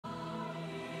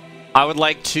I would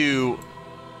like to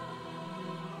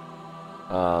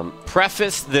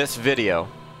preface this video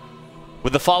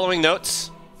with the following notes.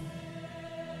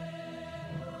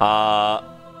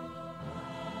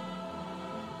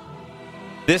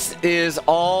 This is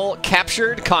all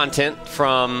captured content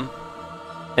from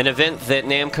an event that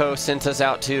Namco sent us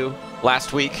out to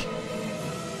last week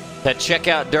to check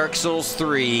out Dark Souls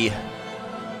 3.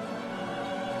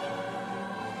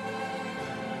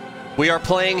 We are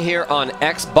playing here on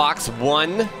Xbox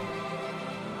One,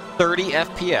 30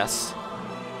 FPS.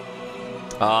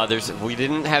 We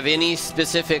didn't have any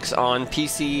specifics on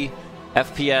PC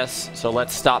FPS, so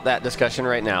let's stop that discussion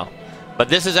right now. But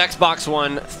this is Xbox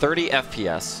One, 30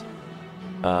 FPS.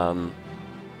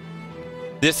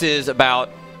 This is about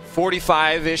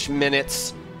 45-ish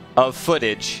minutes of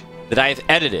footage that I've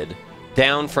edited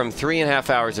down from 3.5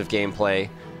 hours of gameplay.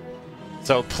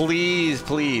 So please,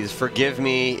 please forgive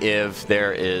me if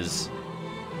there is,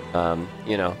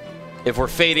 you know, if we're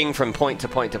fading from point to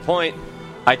point to point.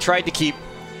 I tried to keep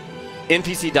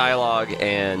NPC dialogue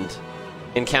and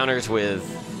encounters with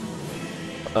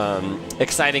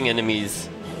exciting enemies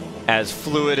as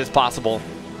fluid as possible.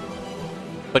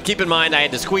 But keep in mind, I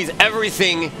had to squeeze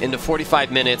everything into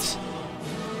 45 minutes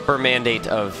per mandate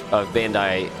of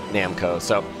Bandai Namco.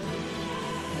 So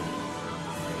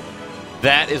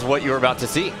that is what you're about to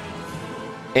see.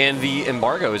 And the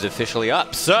embargo is officially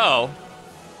up. So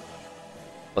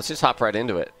let's just hop right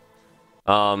into it.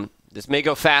 This may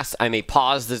go fast. I may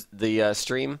pause the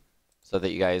stream so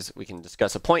that we can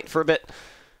discuss a point for a bit.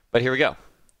 But here we go.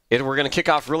 We're going to kick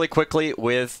off really quickly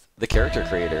with the character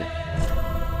creator.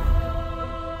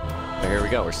 So here we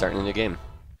go. We're starting a new game.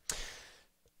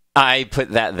 I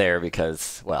put that there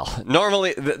because, well,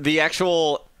 normally the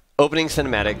actual opening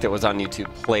cinematic that was on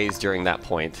YouTube plays during that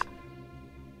point.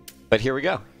 But here we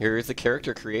go. Here is the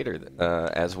character creator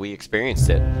as we experienced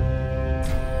it.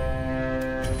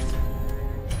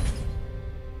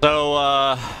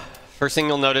 So, first thing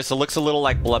you'll notice, it looks a little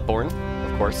like Bloodborne,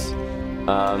 of course.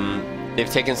 They've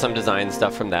taken some design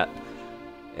stuff from that.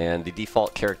 And the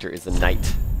default character is a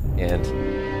knight. And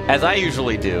as I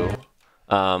usually do,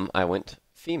 I went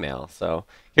female. So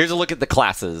here's a look at the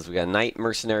classes. We got Knight,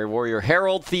 Mercenary, Warrior,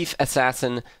 Herald, Thief,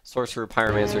 Assassin, Sorcerer,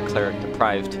 Pyromancer, Cleric,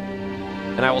 Deprived.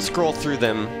 And I will scroll through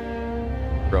them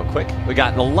real quick. We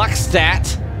got the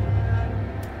Luckstat.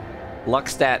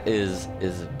 Luckstat is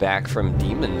back from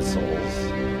Demon Souls.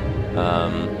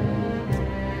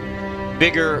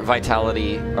 Vigor,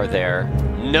 Vitality are there.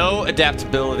 No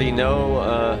adaptability,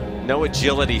 no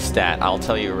agility stat, I'll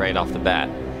tell you right off the bat.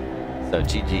 So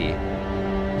GG.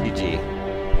 GG.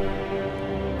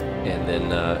 And then,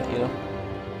 you know,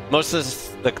 most of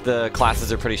the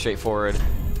classes are pretty straightforward.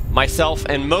 Myself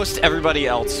and most everybody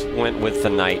else went with the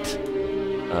Knight.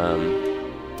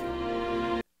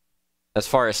 As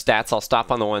far as stats, I'll stop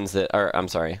on the ones that are, I'm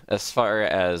sorry, as far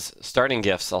as starting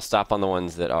gifts, I'll stop on the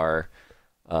ones that are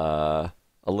a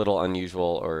little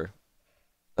unusual or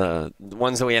the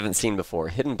ones that we haven't seen before.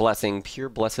 Hidden Blessing, Pure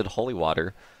Blessed Holy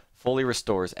Water, Fully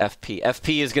Restores FP.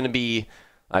 FP is going to be,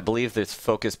 I believe there's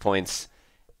focus points.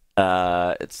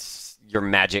 It's your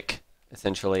magic,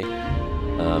 essentially.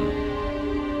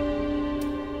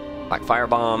 Black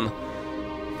Firebomb.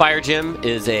 Fire Gem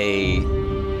is a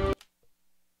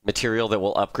material that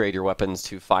will upgrade your weapons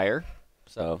to fire.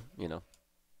 So, you know.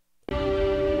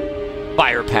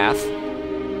 Fire Path.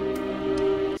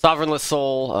 Sovereignless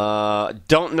Soul.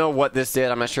 Don't know what this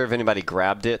did. I'm not sure if anybody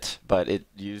grabbed it, but it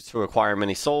used to acquire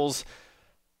many souls.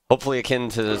 Hopefully akin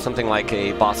to something like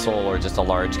a boss soul or just a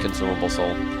large consumable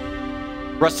soul.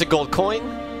 Rusted Gold Coin.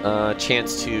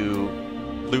 Chance to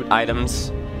loot items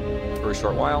for a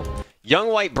short while. Young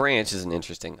White Branch is an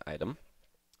interesting item.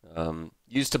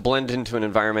 Used to blend into an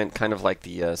environment kind of like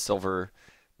the silver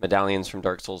medallions from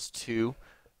Dark Souls 2.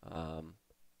 I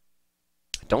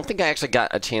don't think I actually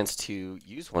got a chance to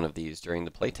use one of these during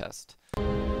the playtest.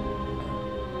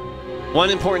 One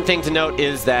important thing to note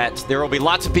is that there will be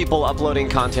lots of people uploading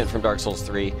content from Dark Souls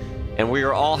 3, and we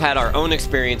all had our own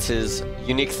experiences,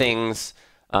 unique things.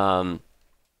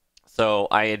 So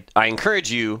I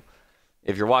encourage you,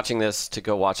 if you're watching this, to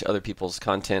go watch other people's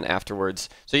content afterwards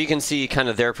so you can see kind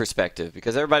of their perspective,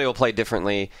 because everybody will play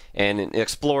differently and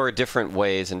explore different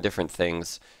ways and different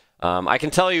things. I can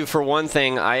tell you, for one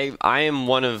thing, I am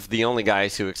one of the only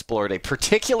guys who explored a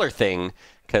particular thing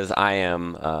because I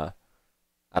am, I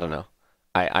don't know,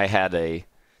 I had a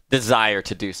desire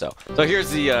to do so. So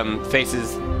here's the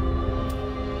faces.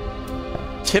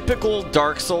 Typical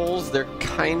Dark Souls, they're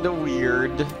kind of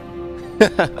weird.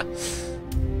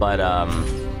 But,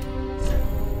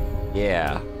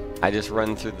 yeah, I just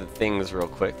run through the things real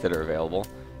quick that are available.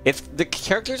 It's the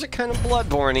characters are kind of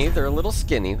Bloodborne-y. They're a little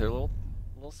skinny. They're a little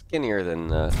skinnier than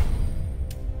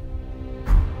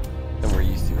we're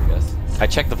used to, I guess. I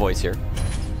checked the voice here.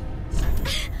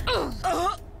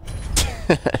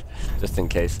 Just in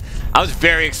case. I was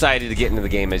very excited to get into the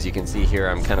game. As you can see here,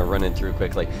 I'm kind of running through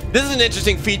quickly. This is an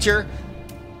interesting feature.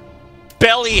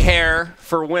 Belly hair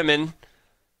for women.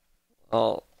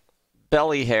 Oh,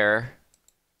 belly hair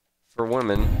for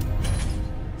women.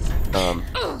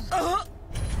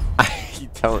 I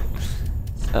don't.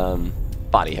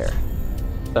 Body hair.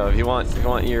 So if you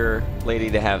want your lady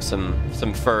to have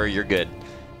some fur, you're good.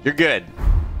 You're good.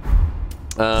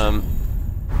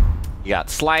 You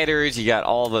got sliders. You got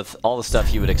all the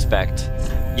stuff you would expect.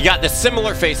 You got the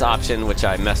similar face option, which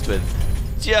I messed with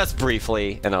just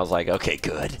briefly, and I was like, okay,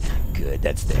 good,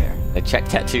 that's there. I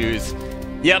checked tattoos.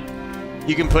 Yep,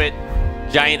 you can put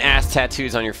giant ass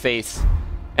tattoos on your face.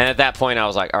 And at that point, I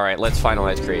was like, all right, let's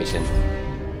finalize creation.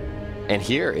 And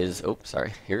here is, oh,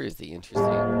 sorry, here is the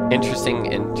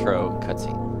interesting intro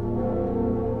cutscene.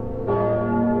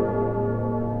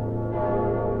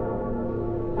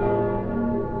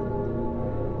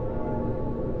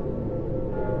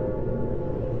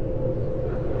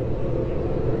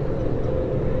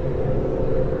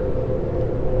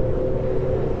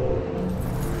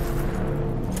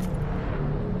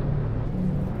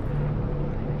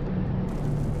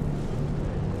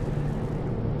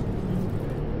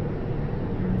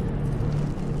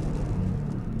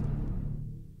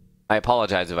 I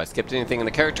apologize if I skipped anything in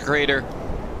the character creator.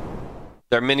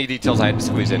 There are many details I had to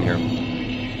squeeze in here.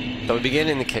 So we begin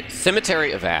in the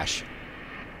Cemetery of Ash.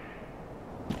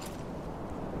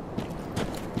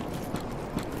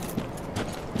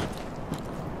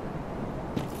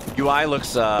 UI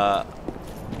looks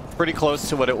pretty close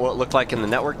to what it looked like in the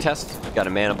network test. Got a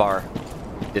mana bar.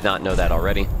 Did not know that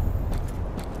already.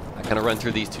 I kind of run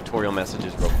through these tutorial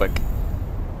messages real quick.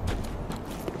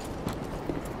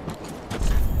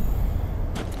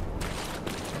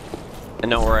 And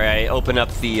don't worry, I open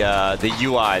up the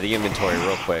UI, the inventory,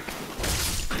 real quick.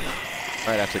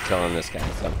 Right after killing this guy,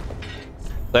 so.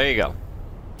 There you go.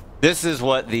 This is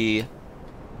what the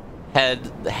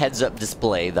heads-up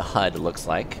display, the HUD, looks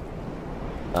like.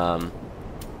 A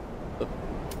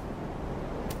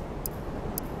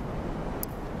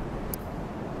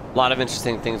lot of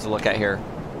interesting things to look at here.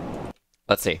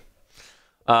 Let's see.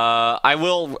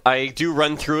 I do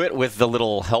run through it with the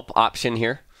little help option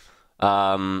here.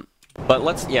 But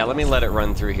let me let it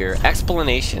run through here.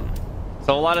 Explanation.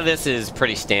 So a lot of this is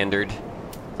pretty standard.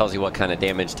 Tells you what kind of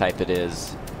damage type it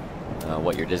is,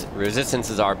 what your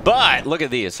resistances are. But look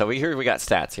at these. So we got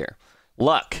stats here.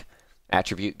 Luck,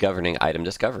 attribute governing item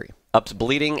discovery. Ups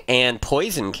bleeding and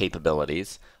poison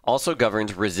capabilities. Also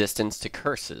governs resistance to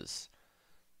curses.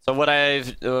 So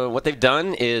what they've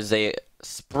done is they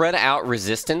spread out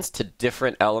resistance to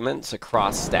different elements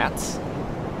across stats.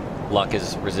 Luck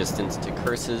is resistance to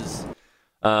curses.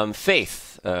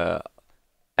 Faith,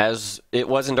 as it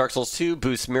was in Dark Souls 2,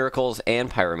 boosts miracles and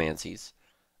pyromancies.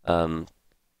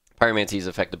 Pyromancy is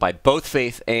affected by both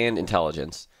faith and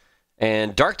intelligence.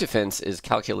 And dark defense is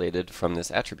calculated from this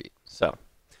attribute. So,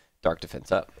 dark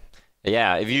defense up.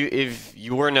 Yeah, if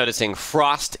you were noticing,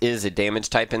 frost is a damage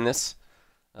type in this.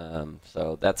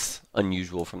 So that's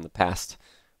unusual from the past.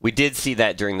 We did see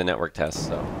that during the network test,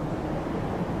 so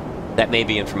that may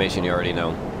be information you already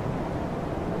know.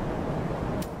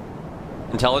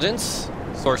 Intelligence,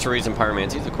 sorceries, and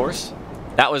pyromancies, of course.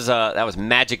 That was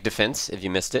magic defense, if you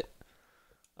missed it.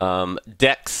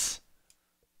 Dex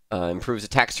improves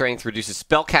attack strength, reduces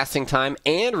spell casting time,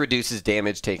 and reduces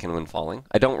damage taken when falling.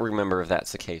 I don't remember if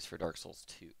that's the case for Dark Souls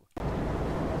 2.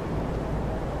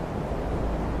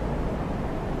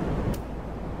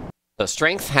 So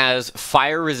strength has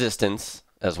fire resistance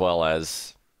as well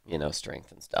as, you know,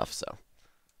 strength and stuff, so.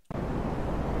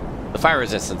 The fire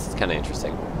resistance is kind of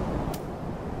interesting.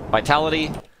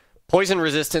 Vitality, poison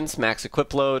resistance, max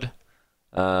equip load,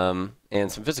 and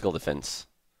some physical defense.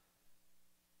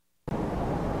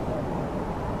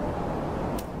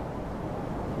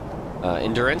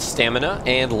 Endurance, stamina,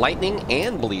 and lightning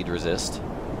and bleed resist.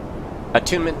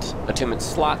 Attunement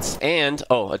slots, and,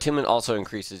 attunement also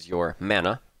increases your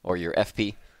mana, or your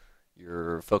FP,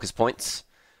 your focus points.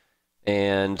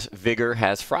 And Vigor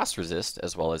has frost resist,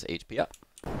 as well as HP up.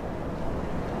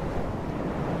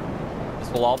 This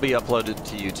will all be uploaded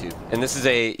to YouTube. And this is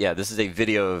a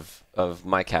video of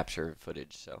my capture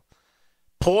footage, so.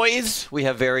 Poise, we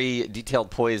have very detailed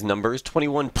poise numbers,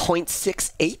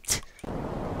 21.68.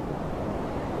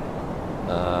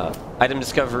 Item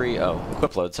discovery,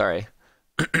 equip load, sorry.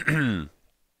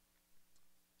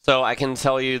 So I can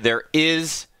tell you there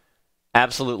is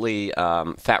Absolutely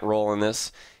fat roll in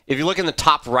this. If you look in the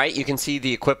top right, you can see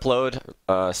the equip load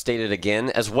stated again,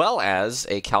 as well as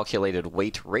a calculated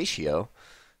weight ratio.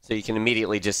 So you can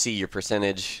immediately just see your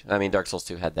percentage. I mean, Dark Souls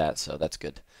 2 had that, so that's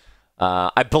good.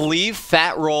 I believe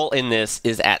fat roll in this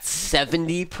is at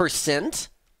 70%.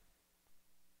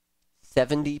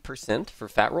 70% for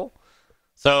fat roll.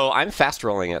 So I'm fast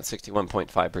rolling at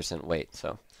 61.5% weight.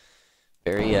 So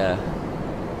very,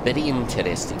 very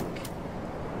interesting.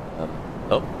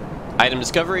 Item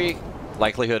discovery,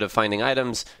 likelihood of finding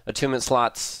items, attunement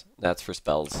slots. That's for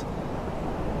spells.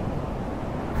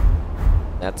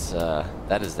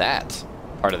 That is that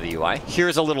part of the UI.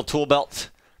 Here's a little tool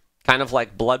belt, kind of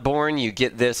like Bloodborne. You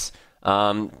get this.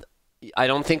 I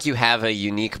don't think you have a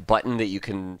unique button that you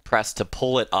can press to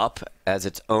pull it up as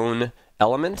its own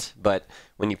element, but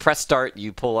when you press start,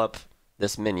 you pull up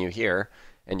this menu here,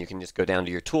 and you can just go down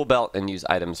to your tool belt and use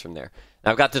items from there.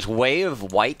 Now I've got this Way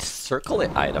of White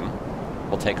circlet item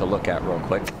we'll take a look at real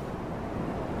quick.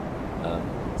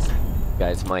 You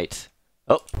guys might...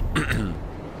 Oh!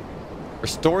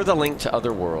 Restore the link to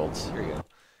other worlds. Here you go.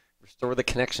 Restore the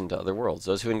connection to other worlds.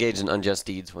 Those who engage in unjust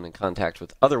deeds when in contact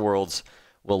with other worlds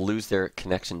will lose their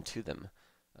connection to them.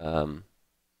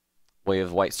 Way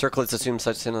of White circlets assume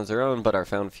such sin as their own, but are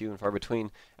found few and far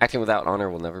between. Acting without honor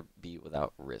will never be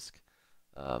without risk.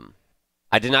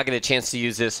 I did not get a chance to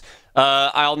use this.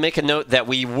 I'll make a note that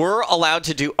we were allowed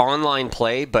to do online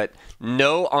play, but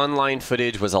no online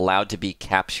footage was allowed to be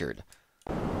captured.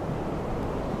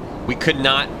 We could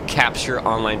not capture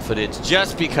online footage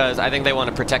just because I think they want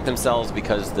to protect themselves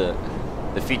because the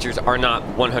features are not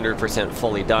 100%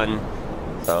 fully done.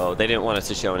 So they didn't want us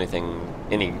to show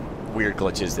any weird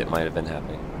glitches that might have been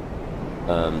happening.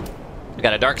 We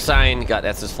got a dark sign, got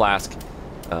Estus Flask.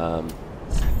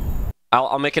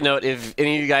 I'll make a note, if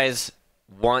any of you guys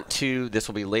want to, this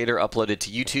will be later uploaded to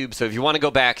YouTube. So if you want to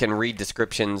go back and read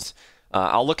descriptions,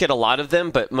 I'll look at a lot of them,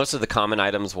 but most of the common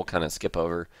items we'll kind of skip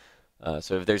over.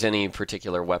 So if there's any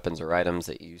particular weapons or items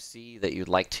that you see that you'd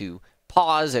like to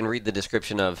pause and read the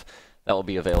description of, that will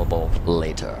be available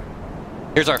later.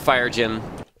 Here's our fire gem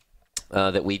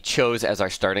that we chose as our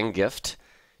starting gift.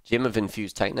 Gem of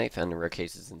Infused Titanite, found in rare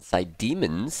cases inside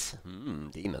demons.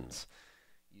 Demons.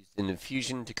 Used in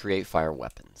infusion to create fire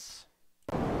weapons.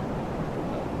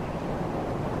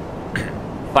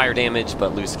 Fire damage,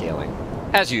 but loose scaling.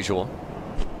 As usual.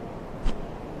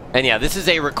 And yeah, this is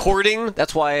a recording.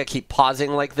 That's why I keep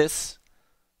pausing like this.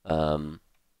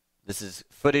 This is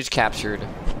footage captured.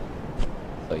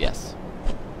 So yes.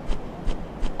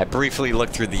 I briefly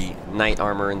looked through the knight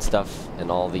armor and stuff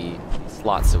and all the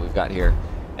slots that we've got here.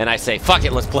 And I say, fuck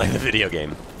it, let's play the video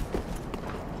game.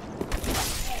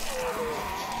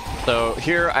 So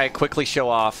here I quickly show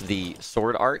off the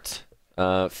sword art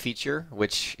feature,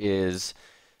 which is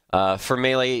for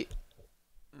melee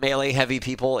heavy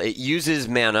people. It uses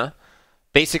mana.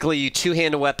 Basically, you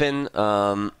two-hand a weapon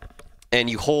and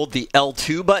you hold the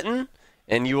L2 button,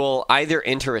 and you will either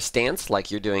enter a stance like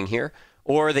you're doing here,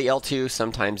 or the L2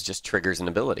 sometimes just triggers an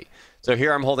ability. So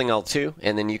here I'm holding L2,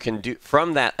 and then you can do,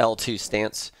 from that L2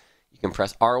 stance, you can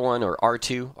press R1 or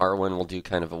R2. R1 will do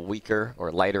kind of a weaker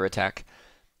or lighter attack.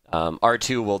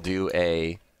 R2 will do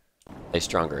a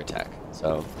stronger attack.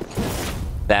 So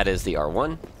that is the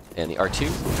R1, and the R2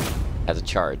 has a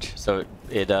charge. So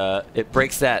it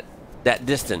breaks that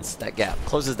distance, that gap,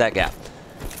 closes that gap.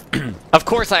 Of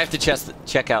course, I have to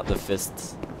check out the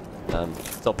fists.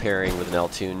 Still pairing with an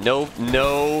L2.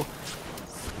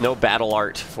 No battle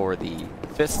art for the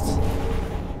fists,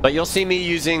 but you'll see me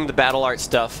using the battle art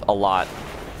stuff a lot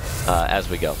as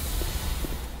we go.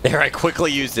 There, I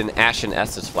quickly used an Ashen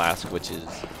Estus Flask, which is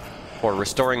for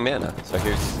restoring mana. So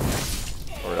here's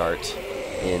sword art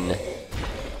in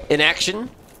action.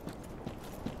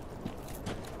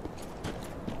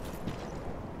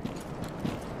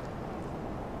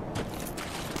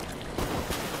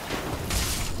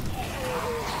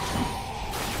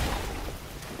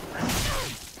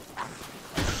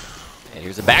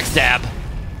 Here's a backstab.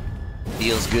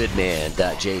 Feels good, man.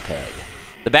 .jpg.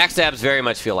 The backstabs very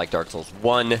much feel like Dark Souls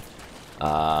 1. It's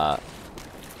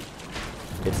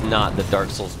not the Dark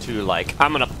Souls 2, like,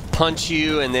 I'm going to punch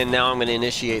you, and then now I'm going to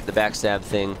initiate the backstab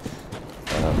thing.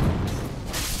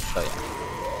 But yeah.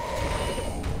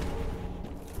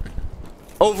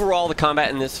 Overall, the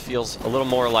combat in this feels a little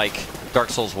more like Dark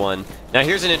Souls 1. Now,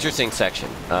 here's an interesting section.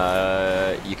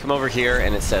 You come over here,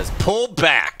 and it says, pull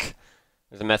back.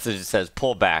 There's a message that says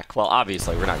pull back. Well,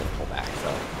 obviously, we're not going to pull back.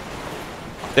 So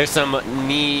there's some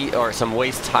knee or some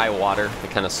waist-high water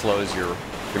that kind of slows your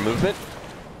movement.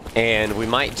 And we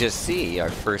might just see our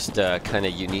first kind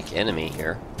of unique enemy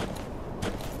here.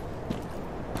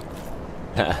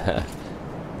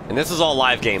 And this is all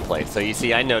live gameplay, so you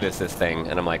see I noticed this thing,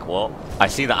 and I'm like, well, I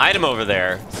see the item over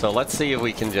there, so let's see if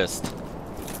we can just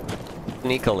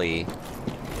sneakily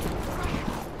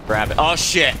grab it. Oh,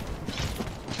 shit!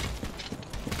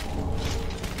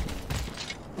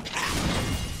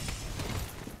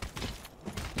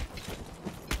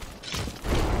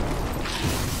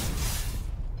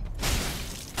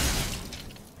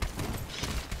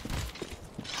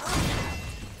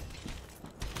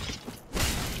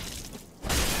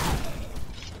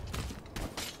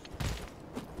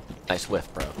 Nice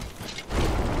whiff, bro.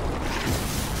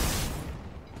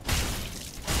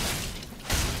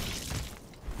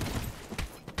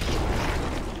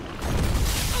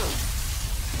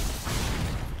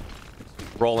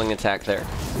 Rolling attack there.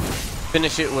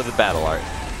 Finish it with a battle art.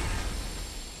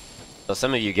 So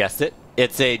some of you guessed it.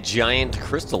 It's a giant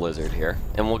crystal lizard here.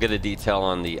 And we'll get a detail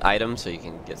on the item so you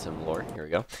can get some lore. Here we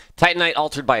go. Titanite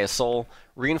altered by a soul.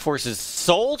 Reinforces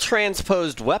soul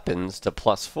transposed weapons to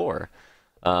 +4.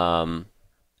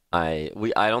 I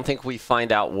don't think we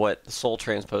find out what soul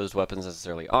transposed weapons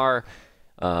necessarily are,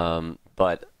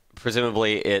 but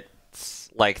presumably it's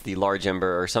like the large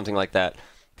ember or something like that,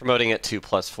 promoting it to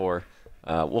 +4.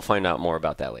 We'll find out more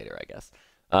about that later, I guess.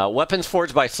 Weapons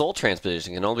forged by soul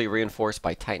transposition can only be reinforced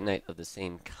by titanite of the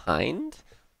same kind.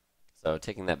 So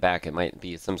taking that back, it might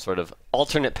be some sort of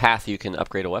alternate path you can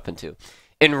upgrade a weapon to.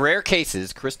 In rare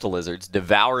cases, crystal lizards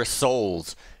devour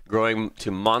souls, growing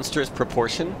to monstrous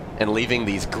proportion and leaving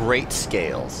these great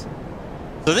scales.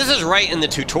 So this is right in the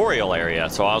tutorial area,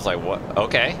 so I was like, what?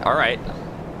 Okay, alright.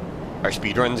 Our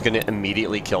speedrun's gonna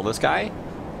immediately kill this guy?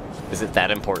 Is it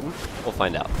that important? We'll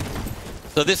find out.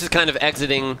 So this is kind of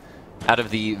exiting out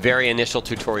of the very initial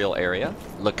tutorial area.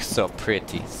 Looks so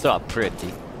pretty, so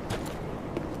pretty.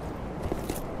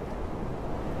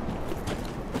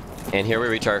 And here we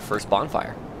reach our first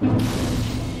bonfire.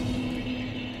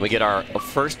 We get our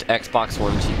first Xbox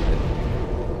One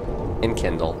achievement in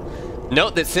Kindle.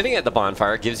 Note that sitting at the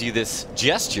bonfire gives you this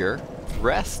gesture,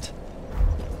 rest.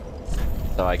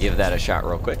 So I give that a shot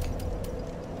real quick.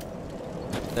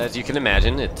 As you can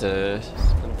imagine, it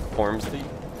performs the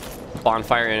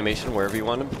bonfire animation wherever you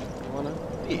want to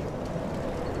be.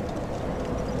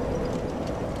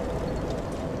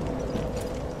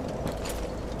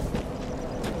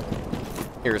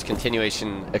 Here's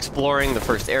continuation exploring the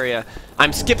first area.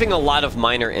 I'm skipping a lot of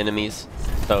minor enemies,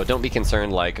 so don't be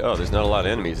concerned like, oh, there's not a lot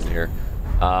of enemies in here.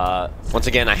 Once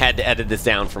again, I had to edit this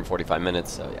down from 45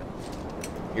 minutes, so yeah.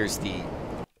 Here's the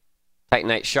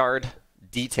Titanite shard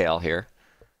detail here.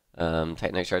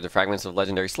 Titanite shards are fragments of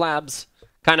legendary slabs.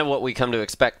 Kind of what we come to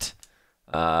expect.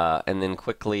 And then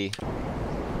quickly,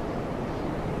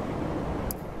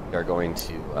 we are going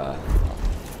to...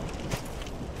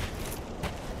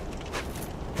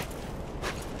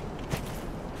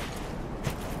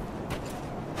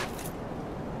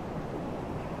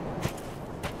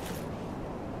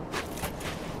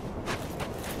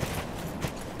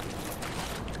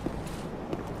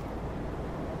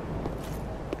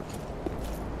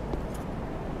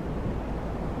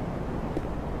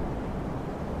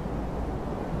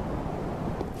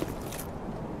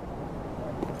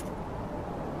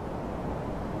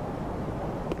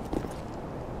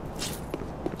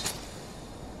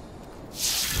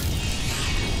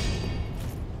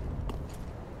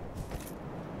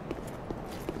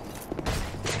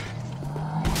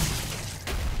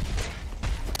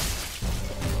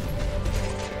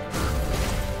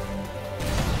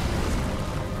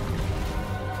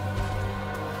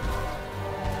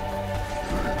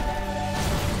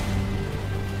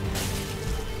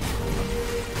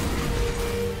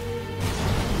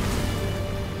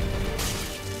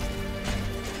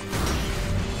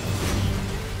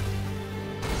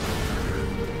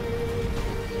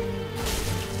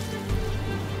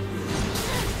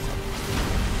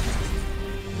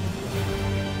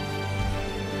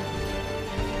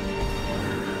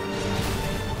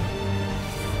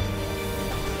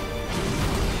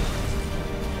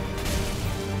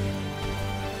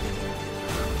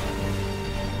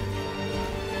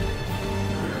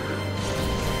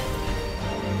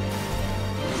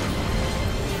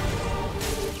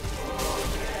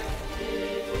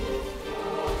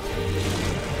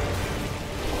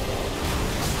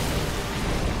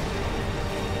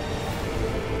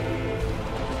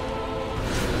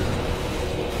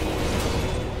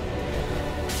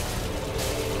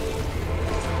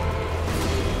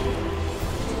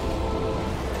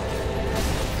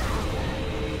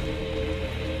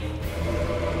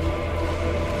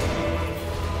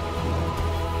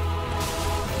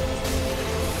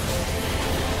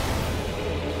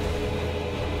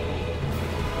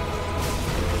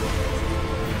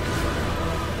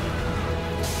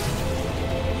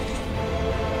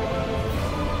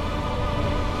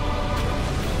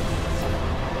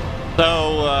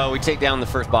 we take down the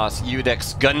first boss,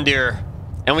 Udex Gundyr,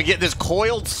 and we get this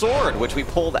coiled sword, which we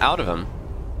pulled out of him.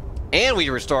 And we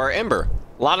restore our Ember.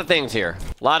 A lot of things here.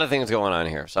 A lot of things going on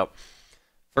here. So,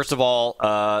 first of all,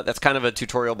 that's kind of a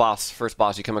tutorial boss, first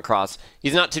boss you come across.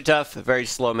 He's not too tough, very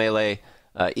slow melee,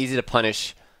 easy to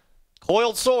punish.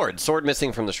 Coiled sword. Sword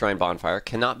missing from the Shrine Bonfire.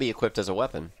 Cannot be equipped as a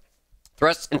weapon.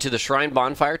 Thrust into the Shrine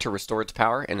Bonfire to restore its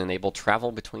power and enable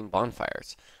travel between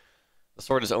bonfires. The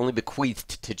sword is only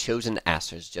bequeathed to chosen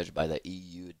Asers, judged by the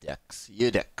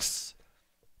Udex,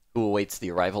 who awaits the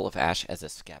arrival of Ash as a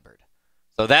scabbard.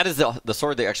 So that is the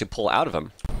sword they actually pull out of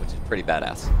him, which is pretty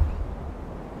badass.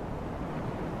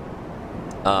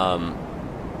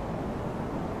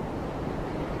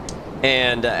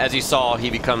 And as you saw, he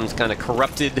becomes kind of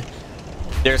corrupted.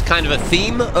 There's kind of a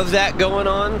theme of that going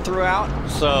on throughout,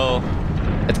 so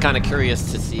it's kind of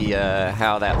curious to see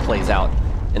how that plays out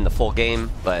in the full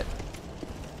game, but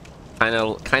kind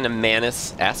of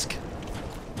Manus-esque.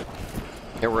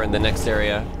 Here we're in the next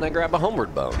area, and I grab a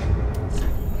homeward bone.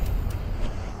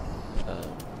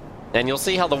 And you'll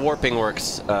see how the warping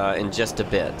works in just a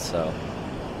bit, so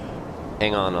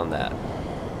hang on that.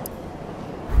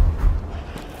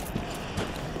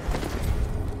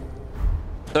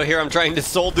 So here I'm trying to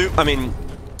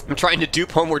I'm trying to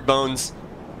dupe homeward bones.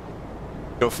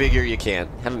 Go figure you can't.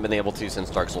 Haven't been able to since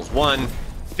Dark Souls 1.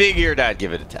 Figured I'd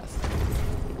give it a test.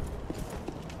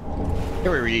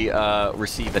 Here we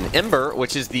receive an Ember,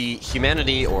 which is the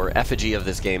humanity or effigy of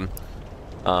this game.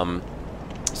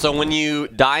 So when you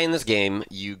die in this game,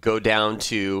 you go down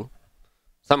to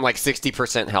something like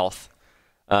 60% health.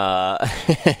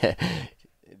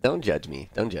 Don't judge me.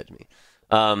 Don't judge me.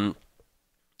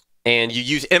 And you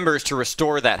use embers to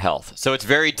restore that health. So it's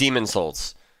very Demon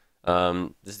Souls. This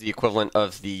is the equivalent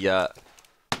of the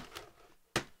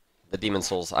Demon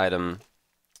Souls item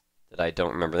that I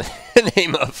don't remember the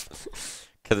name of,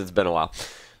 because it's been a while.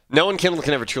 No one can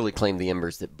ever truly claim the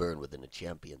embers that burn within a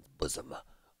champion's bosom,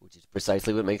 which is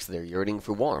precisely what makes their yearning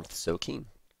for warmth so keen.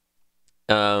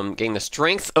 Gain the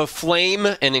strength of flame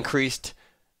and increased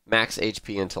max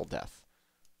HP until death.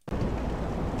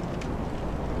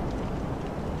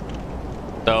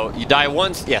 So you die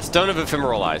once. Yeah, Stone of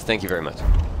Ephemeral Eyes. Thank you very much.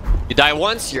 You die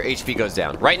once, your HP goes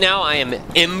down. Right now, I am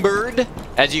embered.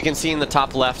 As you can see in the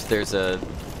top left, there's a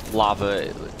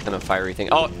lava kind of fiery thing.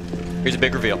 Oh, here's a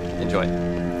big reveal. Enjoy.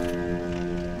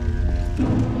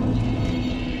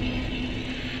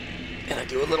 And I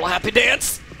do a little happy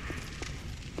dance.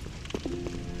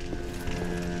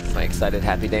 My excited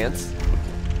happy dance.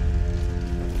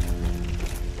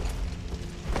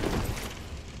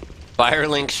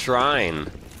 Firelink Shrine.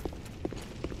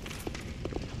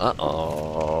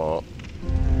 Uh-oh.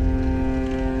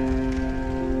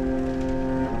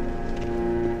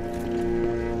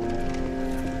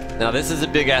 Now this is a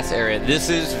big-ass area. This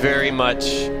is very much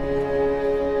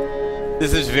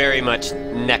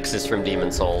Nexus from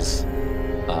Demon Souls.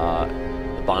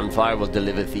 The bonfire will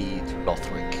deliver thee to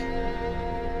Lothric.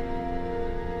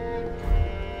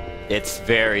 It's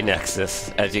very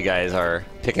Nexus, as you guys are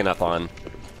picking up on.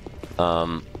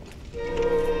 So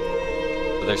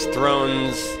there's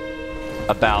thrones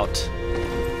about.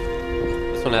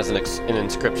 This one has an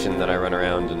inscription that I run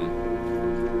around and.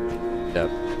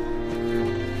 Yep.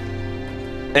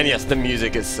 And yes, the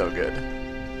music is so good.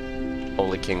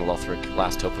 Holy King Lothric,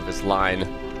 last hope of his line.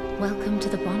 Welcome to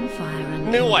the bonfire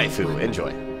and new waifu,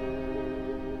 enjoy.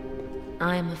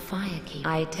 I am a fire king.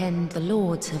 I tend the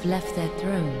lords have left their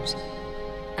thrones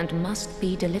and must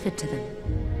be delivered to them.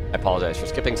 I apologize for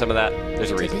skipping some of that.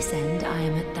 There's a reason. To this end, I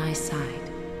am at thy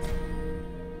side.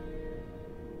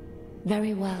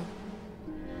 Very well.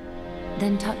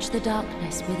 Then touch the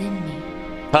darkness within me.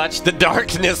 Touch the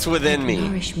darkness within me.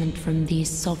 Nourishment from these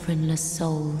sovereignless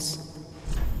souls.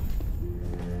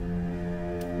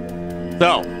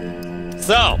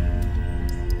 So.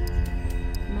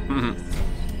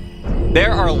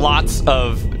 There are lots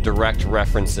of direct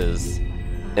references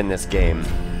in this game.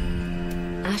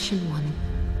 Ashen One.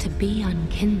 To be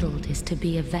unkindled is to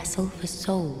be a vessel for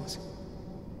souls.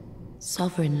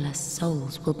 Sovereignless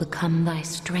souls will become thy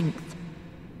strength.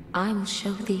 I will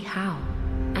show thee how,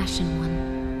 Ashen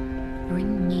One.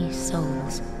 Bring me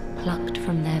souls plucked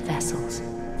from their vessels.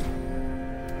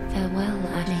 Farewell,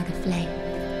 May the Flame.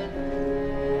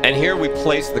 And here we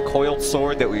place the coiled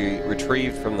sword that we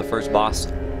retrieved from the first boss.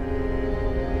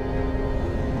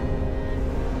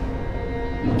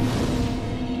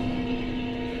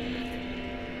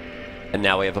 And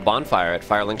now we have a bonfire at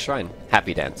Firelink Shrine.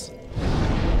 Happy dance.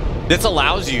 This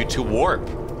allows you to warp.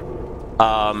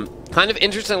 Kind of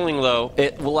interestingly though,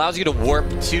 it allows you to warp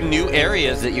to new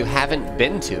areas that you haven't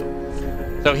been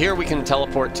to. So here we can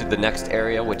teleport to the next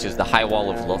area, which is the High Wall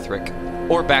of Lothric,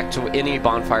 or back to any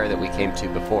bonfire that we came to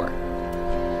before.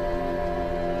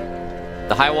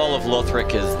 The High Wall of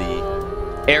Lothric is the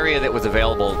area that was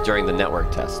available during the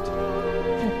network test. A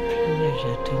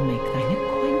pleasure to make thine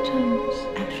acquaintance,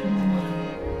 Ashen One.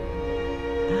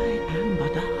 I am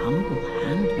but a humble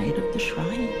handmaid of the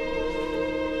shrine.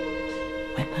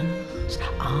 Weapons,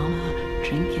 armor,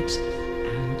 trinkets,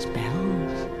 and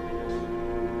spells.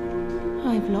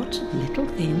 I've lots of little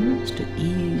things to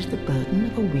ease the burden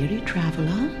of a weary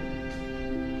traveler.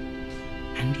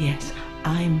 And yes,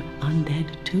 I'm undead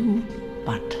too,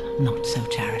 but not so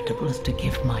charitable as to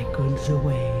give my goods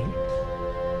away.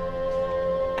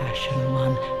 Ashen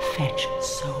One, fetch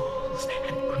souls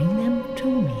and bring them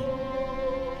to me.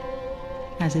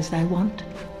 As is thy wont?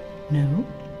 No?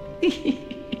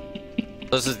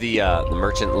 This is the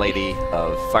merchant lady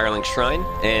of Firelink Shrine,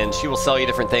 and she will sell you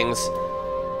different things.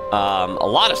 A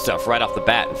lot of stuff right off the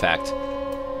bat, in fact.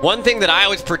 One thing that I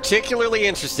was particularly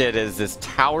interested in is this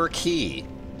tower key.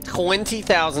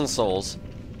 20,000 souls.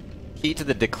 Key to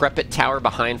the decrepit tower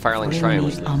behind Firelink Shrine,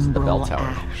 which is the bell tower.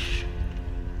 Ash.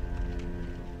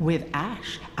 With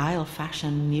ash, I'll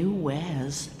fashion new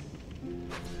wares.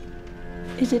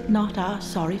 Is it not our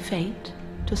sorry fate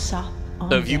to sup on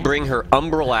So if you death? bring her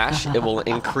Umbral Ash, it will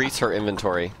increase her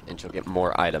inventory, and she'll get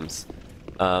more items.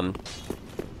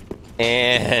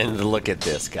 And look at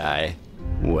this guy.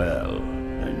 Well,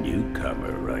 a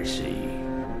newcomer, I see.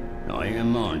 I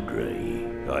am Andre.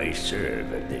 I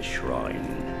serve at this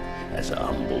shrine as a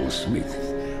humble smith,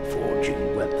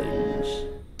 forging weapons.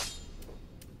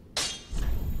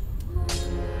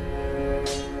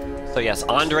 So yes,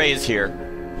 Andre is here.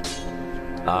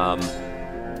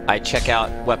 I check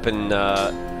out weapon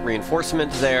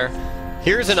reinforcement there.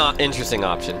 Here's an interesting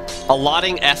option.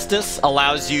 Allotting Estus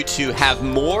allows you to have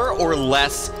more or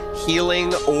less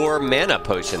healing or mana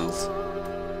potions.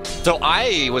 So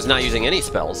I was not using any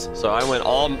spells, so I went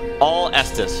all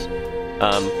Estus.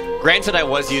 Granted, I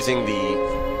was using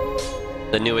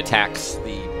the new attacks,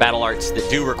 the battle arts that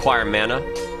do require mana,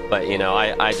 but you know,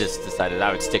 I just decided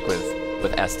I would stick with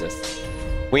Estus.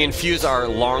 We infuse our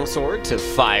longsword to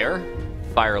fire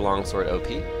longsword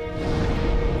OP.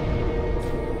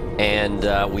 And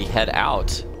we head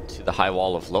out to the High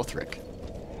Wall of Lothric.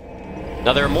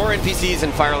 Now, there are more NPCs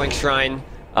in Firelink Shrine.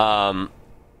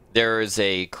 There is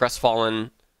a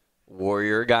crestfallen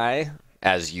warrior guy,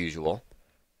 as usual.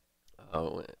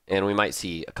 And we might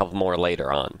see a couple more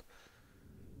later on.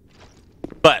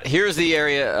 But here's the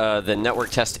area, the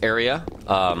network test area.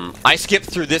 I skipped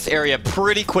through this area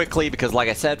pretty quickly because, like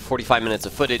I said, 45 minutes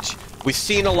of footage. We've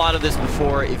seen a lot of this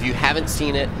before. If you haven't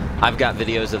seen it, I've got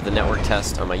videos of the network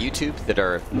test on my YouTube that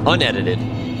are unedited.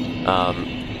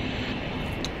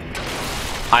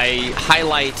 I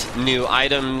highlight new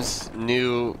items,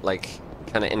 new, like,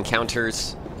 kind of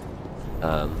encounters.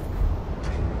 You'll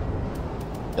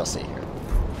see here.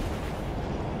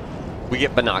 We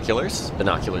get binoculars.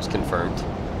 Binoculars confirmed.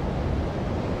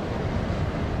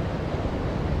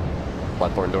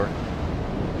 Bloodborne door.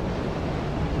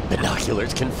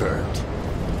 Binoculars confirmed.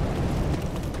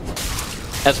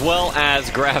 As well as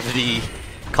gravity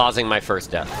causing my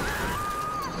first death.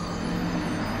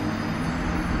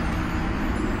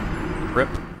 Rip.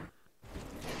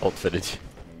 Old footage.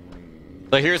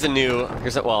 So here's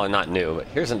well, not new, but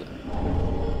here's an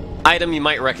item you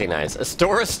might recognize.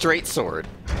 Astora Straight Sword.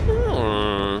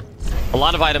 A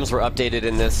lot of items were updated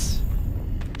in this.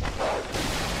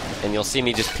 And you'll see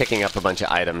me just picking up a bunch of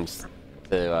items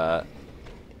to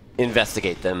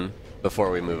investigate them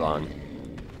before we move on.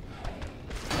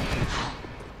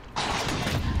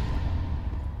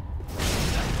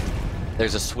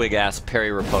 There's a swig-ass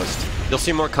parry riposte. You'll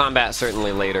see more combat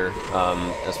certainly later,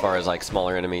 as far as like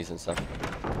smaller enemies and stuff.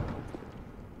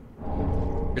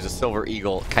 Here's a Silver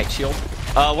Eagle kite shield.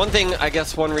 One thing, I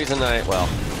guess one reason well,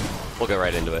 we'll go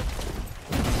right into it.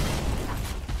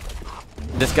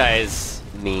 This guy is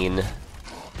mean.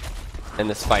 And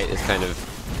this fight is kind of...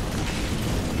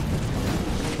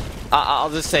 I'll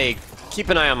just say, keep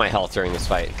an eye on my health during this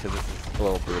fight, because this is a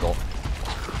little brutal.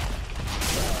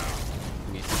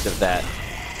 Use of that.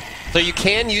 So you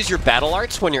can use your battle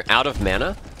arts when you're out of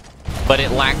mana, but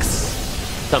it lacks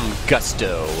some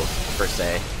gusto, per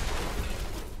se.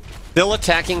 Still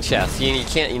attacking chests.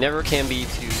 You never can be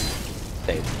too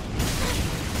safe.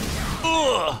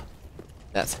 Ugh!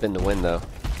 That spin to win, though.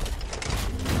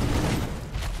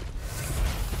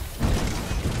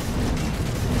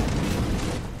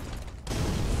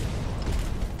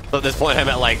 So at this point, I'm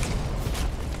at like,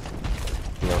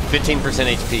 15%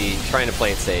 HP, trying to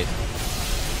play it safe.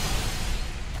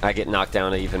 I get knocked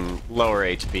down to even lower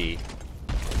HP.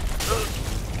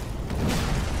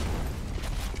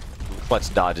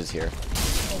 Clutch dodges here.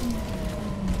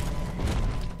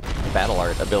 Battle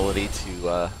art ability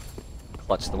to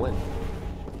clutch the win.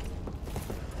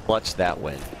 Clutch that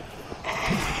win.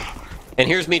 And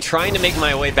here's me trying to make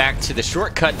my way back to the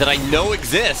shortcut that I know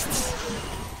exists.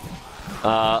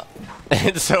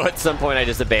 And so at some point I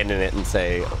just abandon it and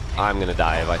say, I'm gonna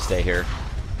die if I stay here.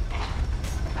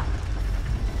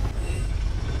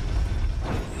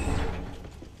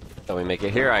 So we make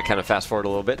it here. I kind of fast forward a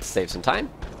little bit to save some time.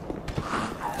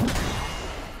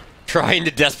 Trying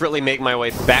to desperately make my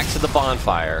way back to the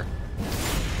bonfire.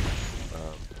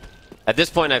 At this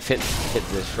point I've hit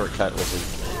this shortcut, which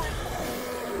is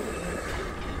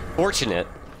fortunate.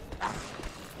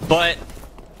 But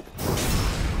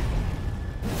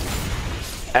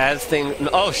as things...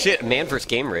 Oh shit, man vs.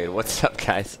 Game Raid. What's up,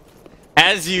 guys?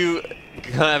 As you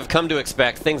have come to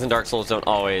expect, things in Dark Souls don't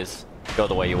always go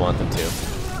the way you want them to.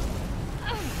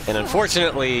 And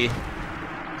unfortunately,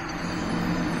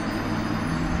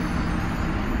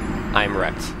 I'm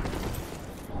wrecked.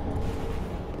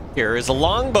 Here is a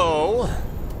longbow,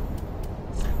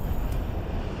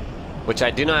 which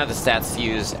I do not have the stats to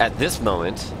use at this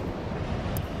moment.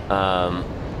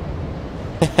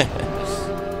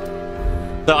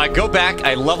 So I go back,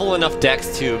 I level enough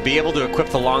dex to be able to equip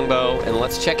the longbow, and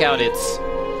let's check out its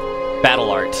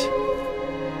battle art.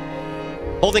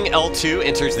 Holding L2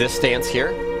 enters this stance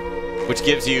here, which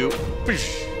gives you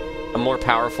a more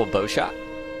powerful bow shot.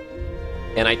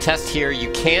 And I test here,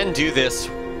 you can do this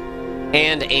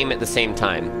and aim at the same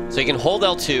time. So you can hold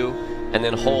L2 and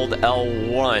then hold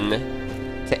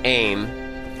L1 to aim,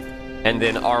 and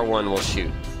then R1 will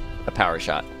shoot a power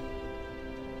shot.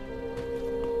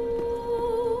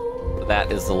 So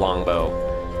that is the longbow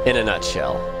in a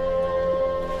nutshell.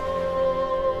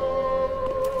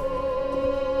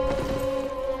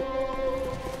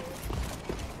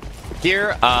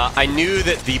 Here, I knew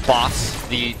that the boss,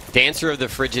 the Dancer of the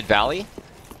Frigid Valley,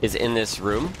 is in this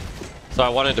room. So I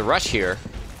wanted to rush here.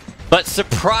 But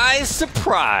surprise,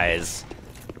 surprise!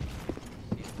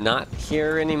 He's not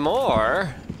here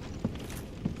anymore.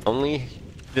 Only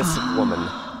this woman.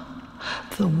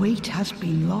 The wait has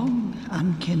been long,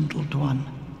 unkindled one.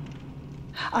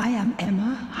 I am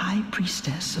Emma, High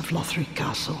Priestess of Lothric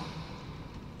Castle.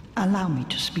 Allow me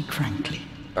to speak frankly.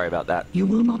 Sorry about that. You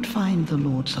will not find the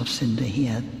Lords of Cinder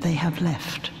here. They have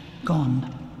left,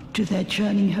 gone, to their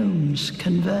churning homes,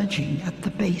 converging at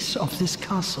the base of this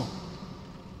castle.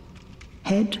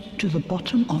 Head to the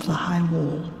bottom of the high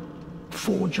wall,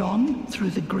 forge on through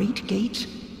the great gate,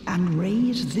 and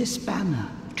raise this banner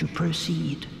to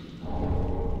proceed.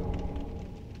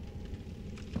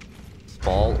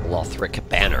 Small Lothric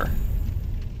banner.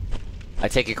 I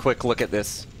take a quick look at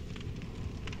this.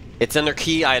 It's under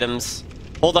key items.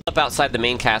 Hold up outside the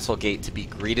main castle gate to be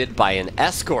greeted by an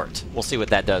escort. We'll see what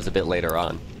that does a bit later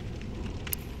on.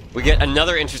 We get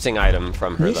another interesting item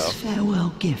from her, though. This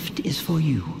farewell gift is for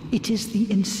you. It is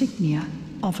the insignia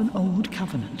of an old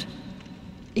covenant.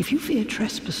 If you fear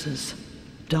trespassers,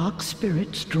 dark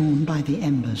spirits drawn by the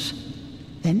embers,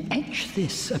 then etch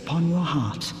this upon your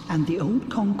heart, and the old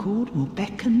Concord will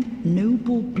beckon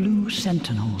noble blue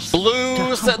sentinels. Blue to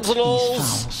hunt sentinels!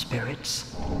 these foul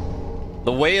spirits.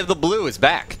 The way of the blue is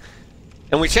back.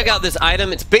 And we check out this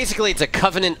item. It's a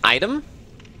covenant item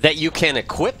that you can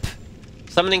equip.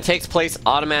 Summoning takes place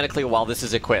automatically while this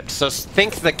is equipped. So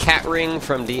think the cat ring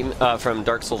from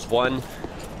Dark Souls 1,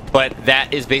 but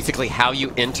that is basically how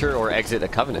you enter or exit a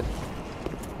covenant.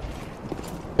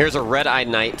 Here's a red-eyed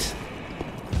knight.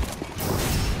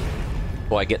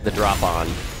 Oh, I get the drop on.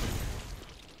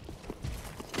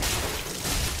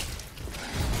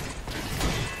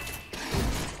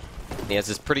 He has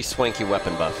this pretty swanky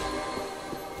weapon buff.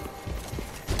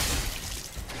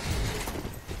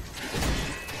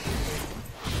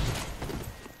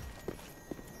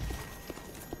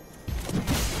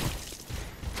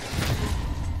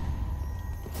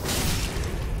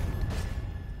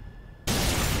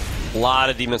 A lot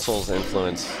of Demon Souls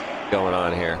influence going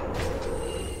on here.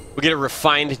 We get a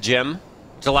refined gem,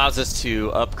 which allows us to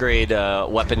upgrade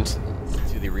weapons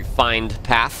to the refined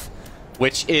path,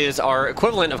 which is our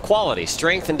equivalent of quality,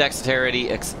 strength and dexterity,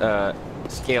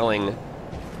 scaling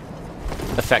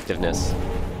effectiveness.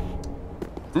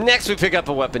 Next, we pick up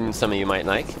a weapon some of you might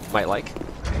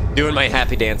like. Doing my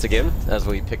happy dance again as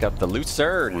we pick up the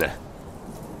Lucerne.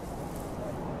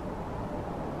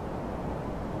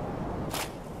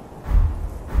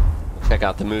 Check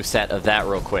out the moveset of that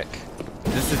real quick.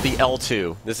 This is the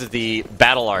L2. This is the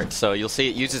battle art, so you'll see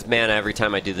it uses mana every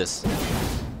time I do this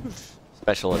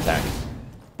special attack.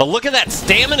 But look at that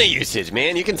stamina usage,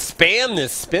 man. You can spam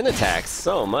this spin attack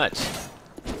so much.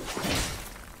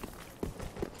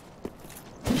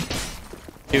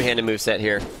 Two-handed moveset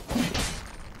here.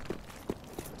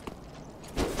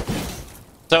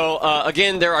 So,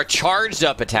 again, there are charged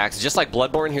up attacks. Just like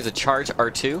Bloodborne, here's a charge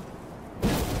R2.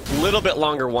 A little bit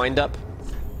longer wind-up.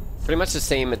 Pretty much the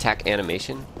same attack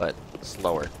animation, but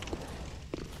slower.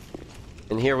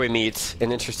 And here we meet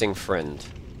an interesting friend.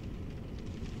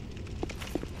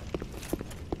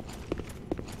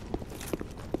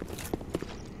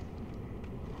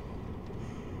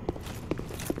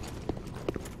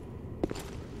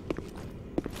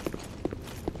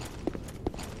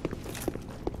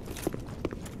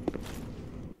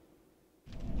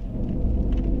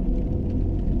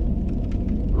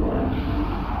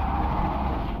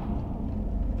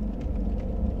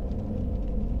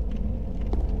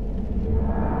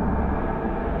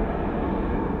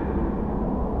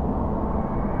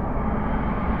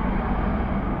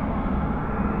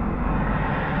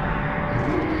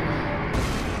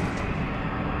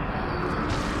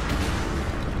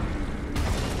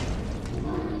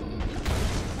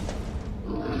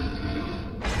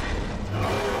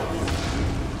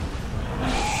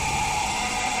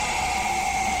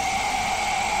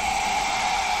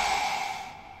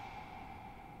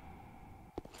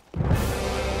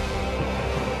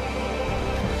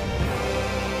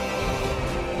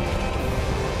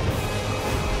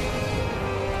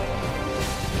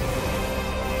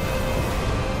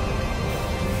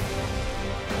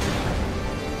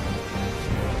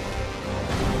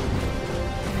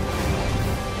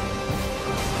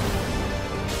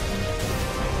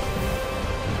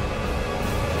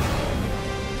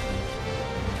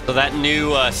 So that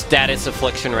new status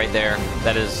affliction right there,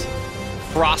 that is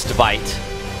Frostbite.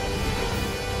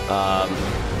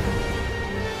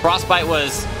 Frostbite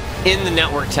was in the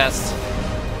network test.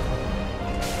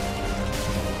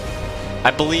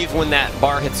 I believe when that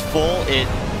bar hits full, it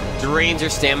drains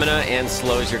your stamina and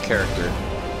slows your character.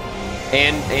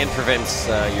 And prevents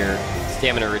your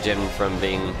stamina regen from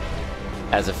being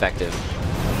as effective.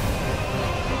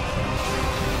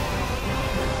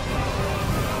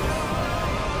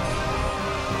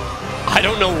 I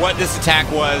don't know what this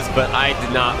attack was, but I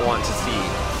did not want to see.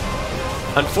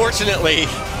 Unfortunately,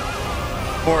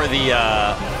 for the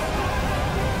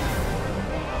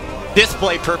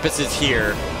display purposes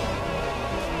here,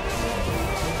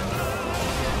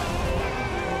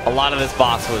 a lot of this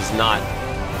boss was not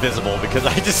visible because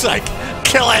I just like,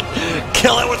 kill it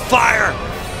with fire!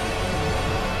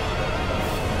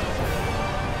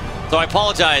 So I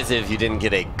apologize if you didn't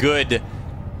get a good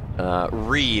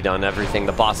read on everything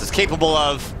the boss is capable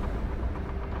of,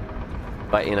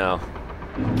 but you know,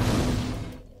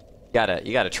 you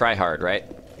gotta try hard, right?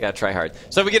 You gotta try hard.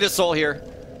 So we get his soul here.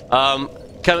 Kind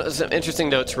of some interesting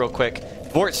notes real quick.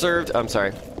 Vort served, I'm sorry,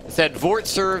 it said Vort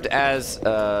served as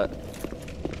go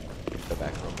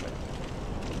back real quick.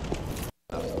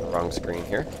 That was on the wrong screen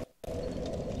here.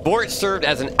 Vort served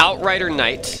as an outrider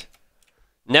knight,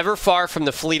 never far from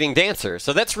the fleeting dancer.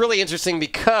 So that's really interesting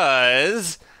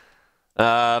because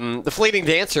the fleeting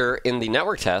dancer in the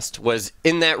network test was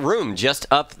in that room just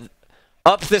up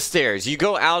the stairs. You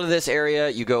go out of this area,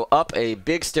 you go up a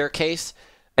big staircase,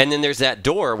 and then there's that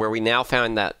door where we now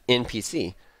found that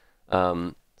NPC.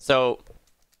 So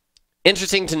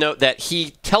interesting to note that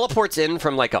he teleports in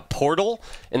from like a portal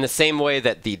in the same way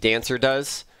that the dancer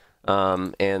does,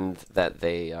 and that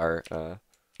they are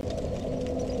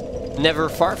never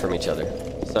far from each other.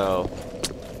 So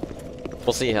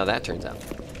we'll see how that turns out.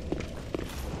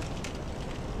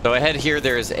 So ahead here,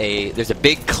 there's a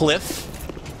big cliff.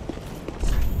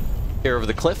 Here over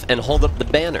the cliff, and hold up the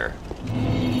banner.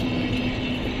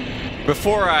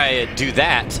 Before I do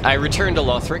that, I return to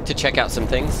Lothric to check out some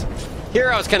things.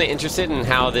 Here I was kind of interested in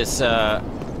how this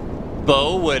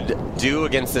bow would do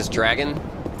against this dragon.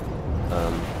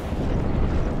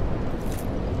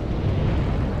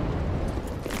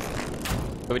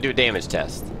 So we do a damage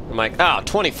test. I'm like, oh,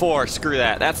 24, screw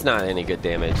that. That's not any good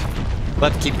damage.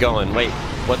 Let's keep going. Wait,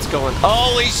 what's going?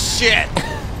 Holy shit!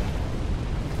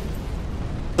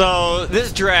 So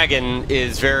this dragon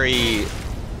is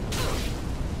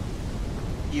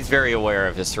he's very aware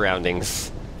of his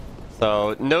surroundings.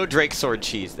 So no Drake Sword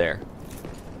cheese there.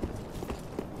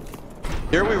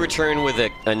 Here we return with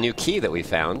a new key that we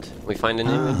found. We find a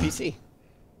new NPC.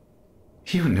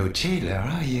 You're no jailer,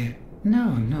 are you?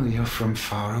 No, you're from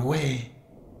far away.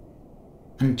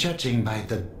 And judging by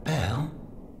the bell,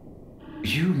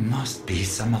 you must be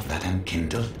some of that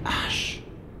enkindled ash.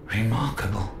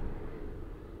 Remarkable.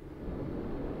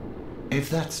 If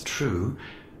that's true,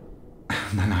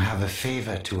 then I have a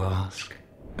favor to ask.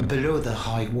 Below the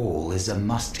high wall is a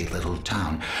musty little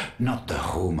town, not the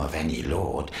home of any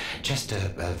lord, just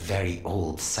a very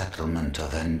old settlement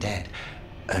of undead.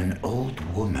 An old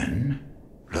woman,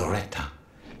 Loretta,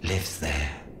 lives there.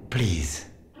 Please,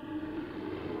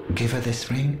 give her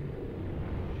this ring.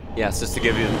 Yes, just to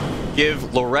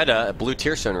give Loretta a blue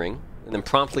Tearstone ring, and then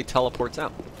promptly teleports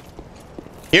out.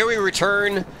 Here we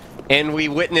return, and we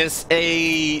witness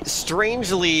a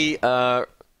strangely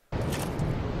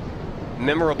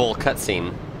memorable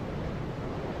cutscene.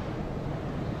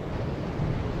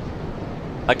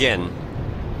 Again,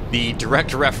 the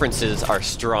direct references are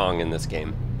strong in this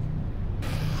game.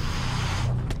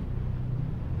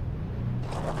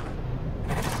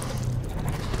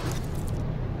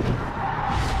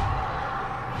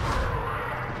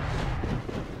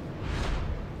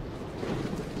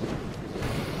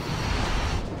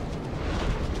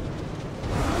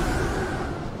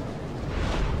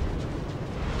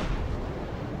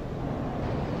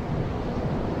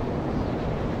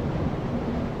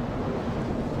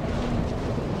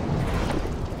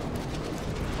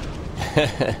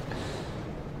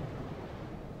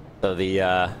 So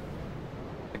the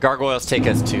gargoyles take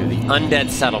us to the Undead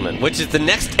Settlement, which is the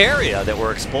next area that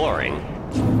we're exploring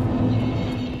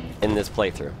in this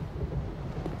playthrough.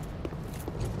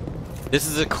 This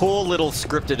is a cool little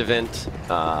scripted event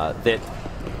that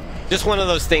just one of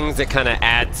those things that kind of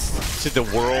adds to the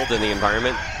world and the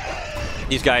environment.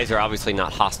 These guys are obviously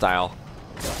not hostile,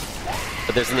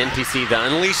 but there's an NPC that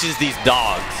unleashes these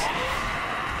dogs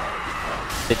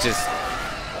that just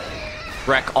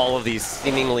wreck all of these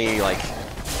seemingly like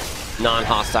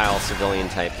non-hostile civilian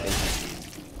type NPCs.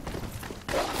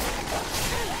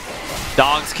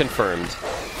 Dogs confirmed.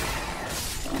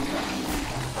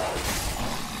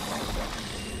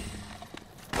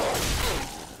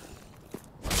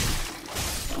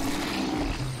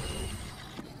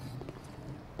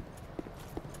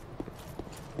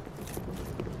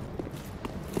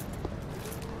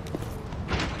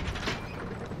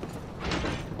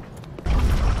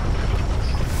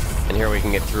 And here we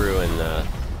can get through and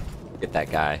get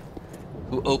that guy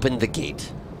who opened the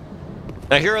gate.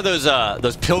 Now here are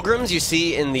those pilgrims you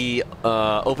see in the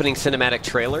opening cinematic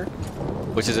trailer,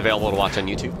 which is available to watch on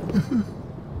YouTube.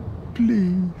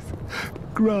 Please,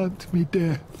 grant me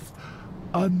death.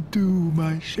 Undo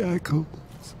my shackles.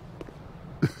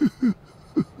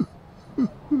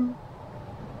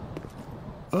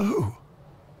 Oh,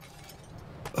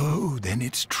 then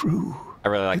it's true. I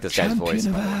really like this guy's voice.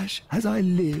 Champion of Ash, as I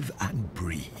live and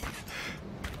breathe.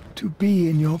 To be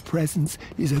in your presence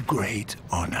is a great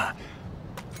honor.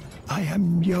 I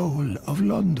am Yol of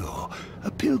Londor,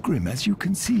 a pilgrim, as you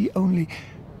can see, only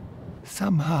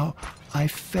somehow I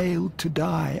failed to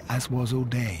die as was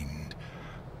ordained.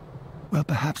 Well,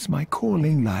 perhaps my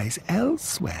calling lies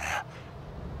elsewhere.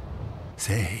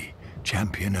 Say,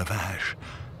 Champion of Ash,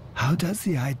 how does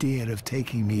the idea of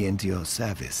taking me into your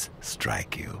service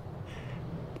strike you?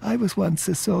 I was once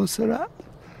a sorcerer.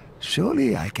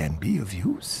 Surely I can be of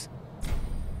use.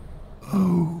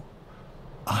 Oh,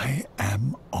 I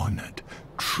am honored,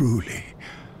 truly.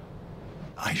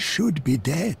 I should be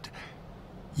dead,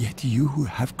 yet you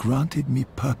have granted me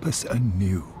purpose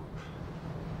anew.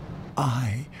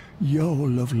 I,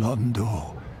 Yol of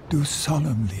Londor, do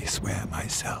solemnly swear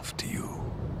myself to you.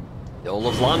 Yol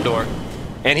of Londor.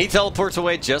 And he teleports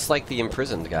away just like the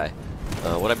imprisoned guy.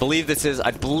 What I believe this is,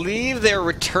 I believe they're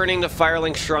returning to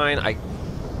Firelink Shrine. I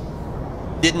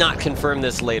did not confirm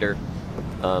this later.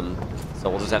 So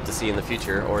we'll just have to see in the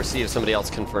future, or see if somebody else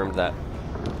confirmed that.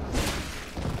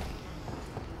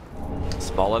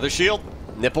 Small leather shield.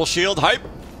 Nipple shield, hype.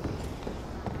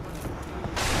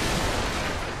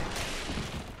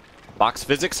 Box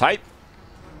physics, hype.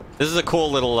 This is a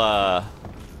cool little,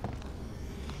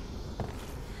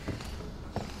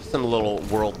 some little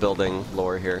world building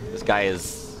lore here. This guy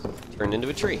is turned into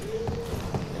a tree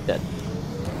and dead.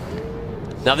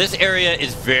 Now this area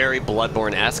is very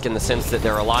Bloodborne-esque in the sense that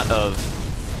there are a lot of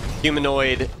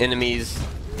humanoid enemies.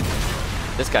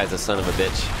 This guy's a son of a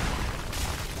bitch.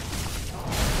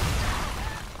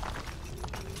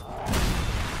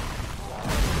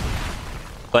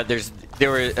 But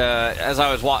there were, as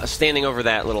I was standing over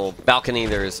that little balcony,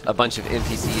 there's a bunch of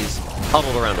NPCs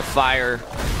huddled around a fire.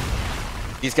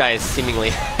 These guys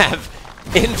seemingly have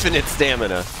infinite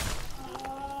stamina.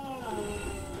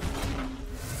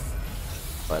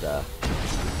 But,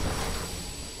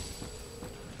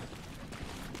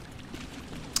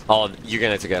 oh, you're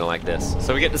gonna like this.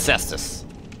 So we get the Cestus,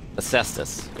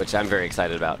 which I'm very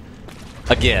excited about.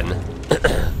 Again.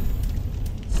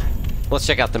 Let's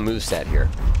check out the moveset here.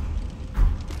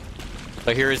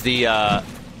 So here is the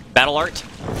battle art.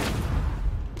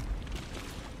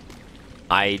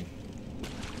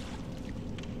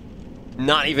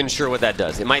 Not even sure what that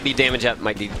does. It might be damage up,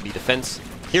 might be defense.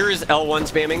 Here is L1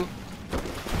 spamming.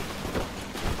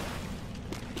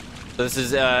 So this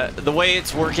is, the way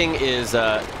it's working is,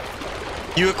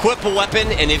 you equip a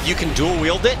weapon, and if you can dual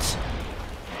wield it,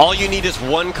 all you need is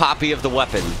one copy of the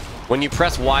weapon. When you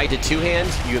press Y to two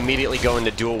hands, you immediately go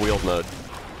into dual wield mode.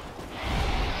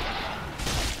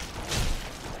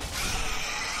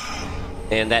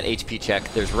 And that HP check,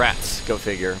 there's rats, go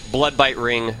figure. Bloodbite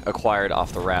ring acquired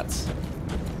off the rats.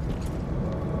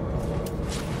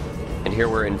 And here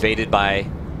we're invaded by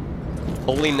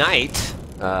Holy Knight.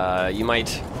 You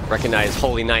might recognize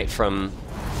Holy Knight from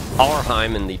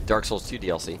Auerheim in the Dark Souls 2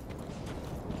 DLC.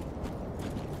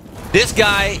 This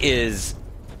guy is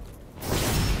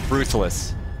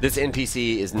ruthless. This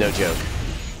NPC is no joke.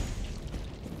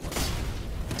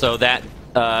 So that,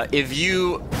 if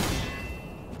you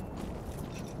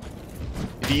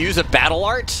use a battle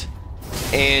art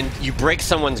and you break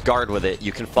someone's guard with it,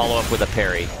 you can follow up with a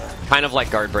parry. Kind of like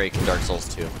guard break in Dark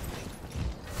Souls 2.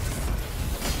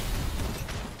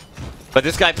 But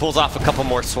this guy pulls off a couple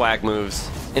more swag moves,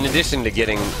 in addition to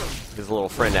getting his little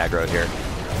friend aggroed here.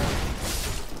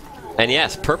 And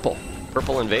yes, purple.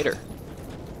 Purple invader.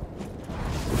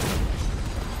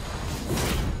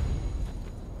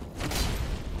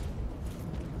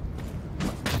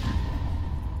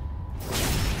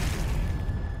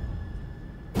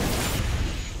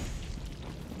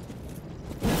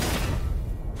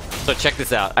 So check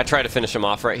this out. I try to finish him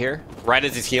off right here. Right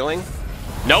as he's healing.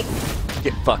 Nope.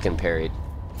 Get fucking parried.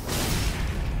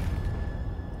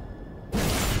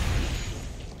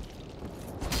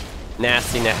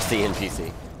 Nasty, nasty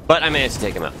NPC. But I managed to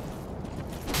take him out.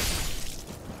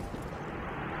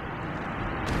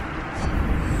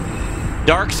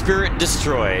 Dark Spirit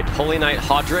destroyed. Holy Knight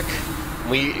Hodrick.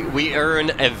 We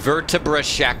earn a vertebra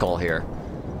shackle here.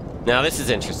 Now this is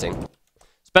interesting.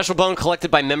 Special bone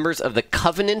collected by members of the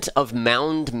Covenant of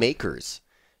Mound Makers,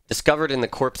 discovered in the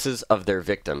corpses of their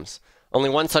victims. Only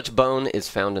one such bone is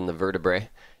found in the vertebrae,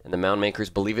 and the Mound Makers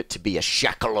believe it to be a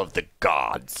shackle of the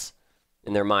gods.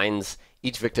 In their minds,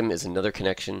 each victim is another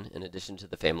connection in addition to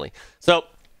the family. So,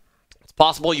 it's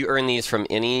possible you earn these from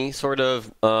any sort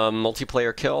of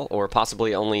multiplayer kill, or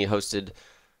possibly only hosted,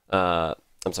 local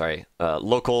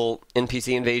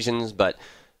NPC invasions, but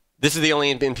this is the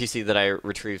only NPC that I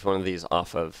retrieved one of these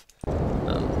off of.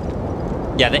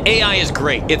 Yeah, the AI is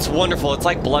great. It's wonderful. It's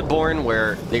like Bloodborne,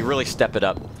 where they really step it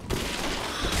up.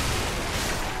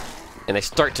 And they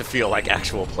start to feel like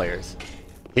actual players.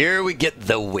 Here we get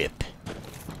the whip.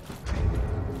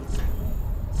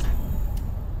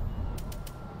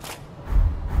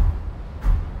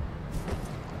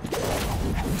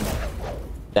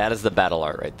 That is the battle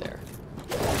art right there.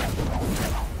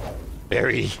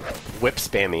 Very whip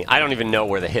spammy. I don't even know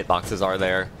where the hitboxes are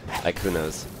there. Like, who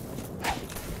knows?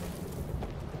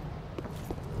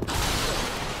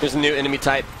 Here's a new enemy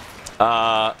type.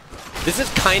 This is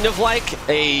kind of like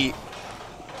an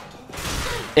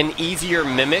easier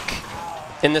mimic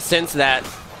in the sense that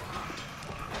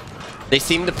they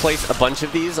seem to place a bunch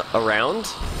of these around.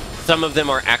 Some of them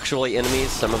are actually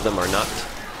enemies, some of them are not.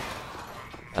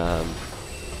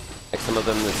 Like some of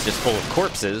them is just full of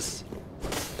corpses.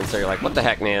 And so you're like, what the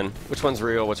heck, man? Which one's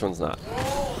real, which one's not?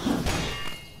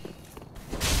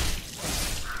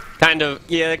 Kind of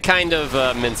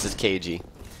minces cagey.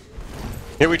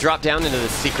 Here we drop down into the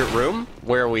secret room,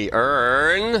 where we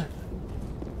earn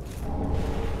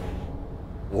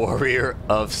Warrior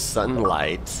of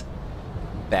Sunlight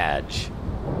badge.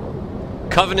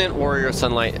 Covenant Warrior of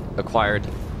Sunlight acquired.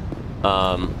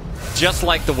 Just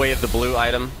like the Way of the Blue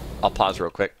item, I'll pause real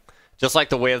quick. Just like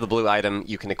the Way of the Blue item,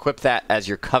 you can equip that as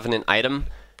your Covenant item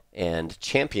and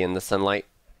champion the Sunlight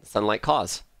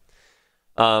cause.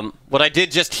 What I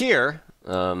did just here,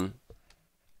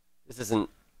 this isn't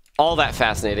all that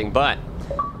fascinating, but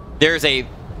there's a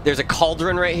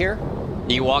cauldron right here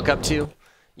that you walk up to,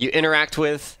 you interact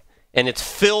with, and it's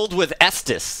filled with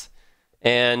Estus.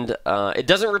 And it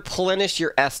doesn't replenish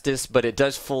your Estus, but it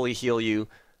does fully heal you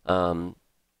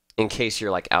in case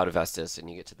you're like out of Estus and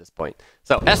you get to this point.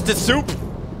 So, Estus soup!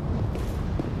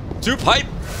 Soup hype!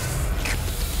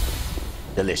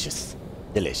 Delicious.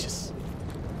 Delicious.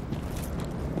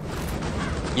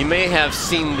 You may have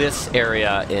seen this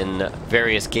area in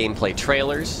various gameplay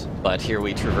trailers, but here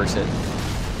we traverse it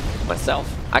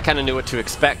myself. I kind of knew what to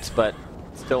expect, but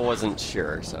still wasn't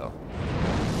sure, so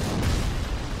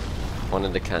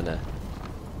wanted to kind of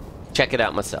check it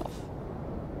out myself.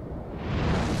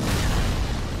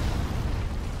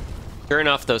 Sure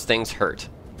enough, those things hurt.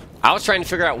 I was trying to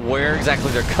figure out where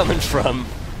exactly they're coming from.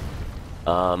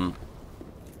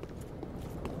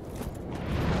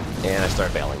 And I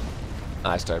started bailing.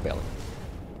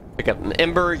 Pick up an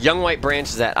Ember. Young White Branch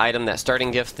is that item, that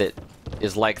starting gift that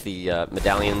is like the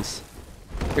medallions.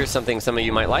 Here's something some of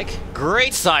you might like.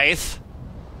 Great Scythe!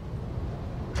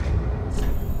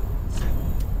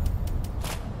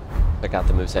 Check out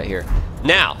the moveset here.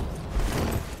 Now,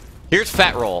 here's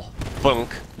Fat Roll. Boonk.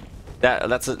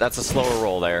 That's a slower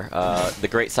roll there. The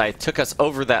Great Scythe took us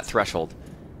over that threshold.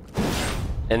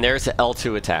 And there's the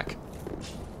L2 attack.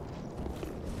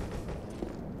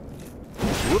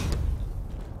 Whoop.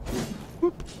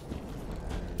 Whoop.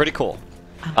 Pretty cool.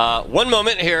 One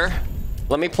moment here.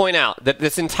 Let me point out that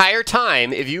this entire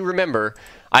time, if you remember,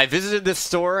 I visited this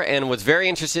store and was very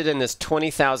interested in this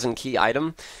 20,000 key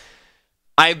item.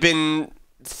 I've been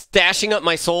stashing up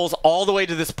my souls all the way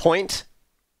to this point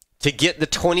to get the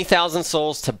 20,000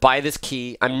 souls to buy this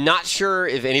key. I'm not sure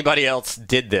if anybody else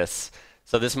did this,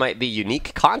 so this might be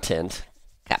unique content,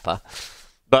 Kappa,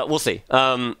 but we'll see.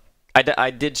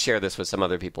 I did share this with some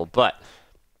other people, but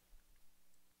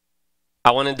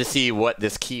I wanted to see what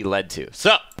this key led to.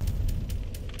 So,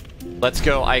 let's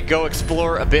go. I go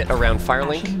explore a bit around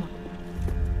Firelink.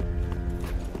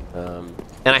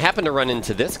 And I happen to run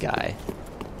into this guy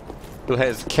who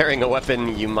is carrying a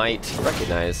weapon you might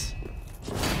recognize.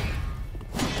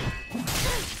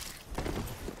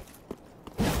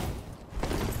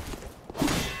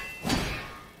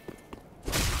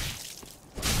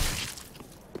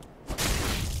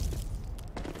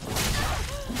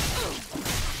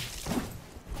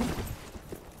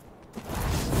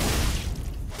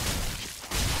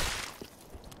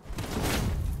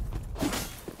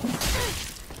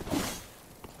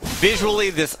 Visually,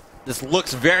 this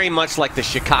looks very much like the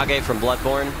Shikage from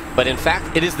Bloodborne, but in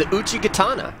fact, it is the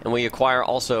Uchigatana, and we acquire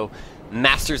also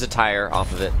Master's Attire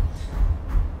off of it.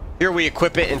 Here we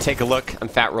equip it and take a look. I'm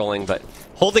fat rolling, but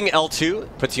holding L2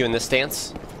 puts you in this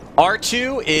stance.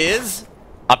 R2 is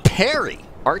a parry.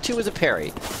 R2 is a parry.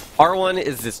 R1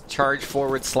 is this charge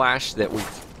forward slash that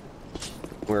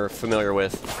we're familiar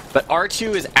with, but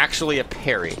R2 is actually a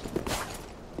parry.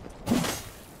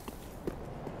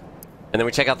 And then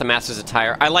we check out the Master's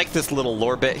Attire. I like this little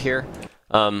lore bit here.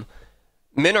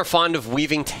 Men are fond of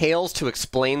weaving tales to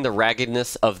explain the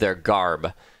raggedness of their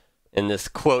garb. In this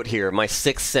quote here, my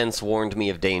sixth sense warned me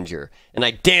of danger, and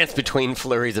I danced between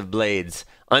flurries of blades,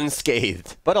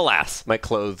 unscathed. But alas, my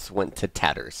clothes went to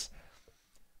tatters.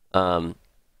 So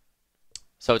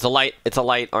it's a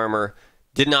light armor.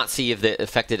 Did not see if it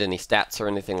affected any stats or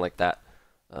anything like that.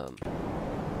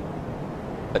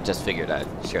 But just figured I'd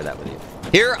share that with you.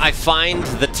 Here I find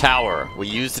the tower. We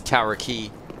use the tower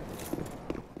key.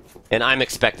 And I'm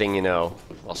expecting, you know,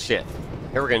 well shit.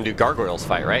 Here we're gonna do Gargoyles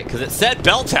fight, right? Because it said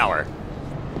Bell Tower.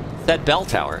 It said Bell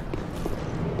Tower.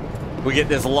 We get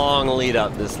this long lead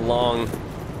up, this long...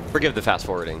 Forgive the fast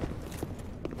forwarding.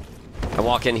 I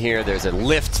walk in here, there's a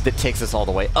lift that takes us all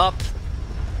the way up.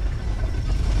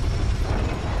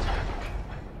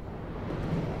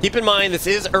 Keep in mind, this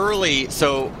is early,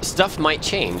 so stuff might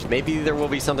change. Maybe there will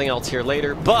be something else here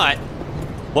later, but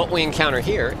what we encounter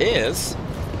here is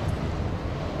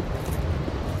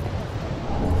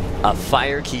a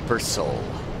Firekeeper soul.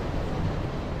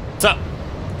 So,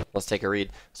 let's take a read.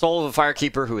 Soul of a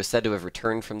Firekeeper who is said to have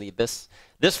returned from the Abyss.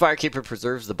 This Firekeeper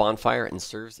preserves the bonfire and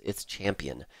serves its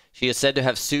champion. She is said to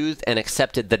have soothed and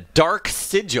accepted the Dark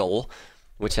Sigil,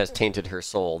 which has tainted her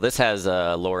soul. This has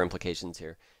lore implications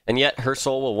here. And yet, her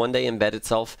soul will one day embed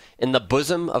itself in the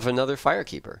bosom of another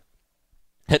Firekeeper.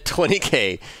 At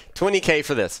 20k. 20k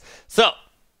for this. So,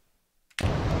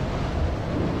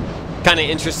 kind of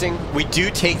interesting. We do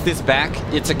take this back.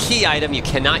 It's a key item. You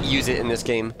cannot use it in this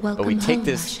game. Welcome but we take home,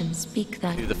 this Ashen. Speak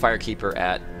that. to the Firekeeper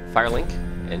at Firelink.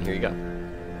 And here you go.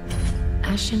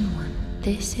 Ashen One,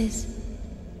 this is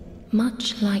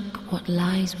much like what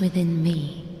lies within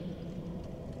me.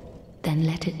 Then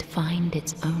let it find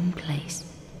its own place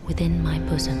within my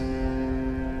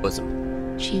bosom.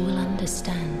 Bosom. She will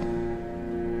understand.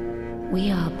 We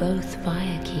are both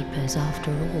Firekeepers after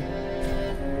all.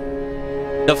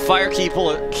 The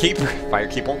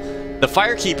The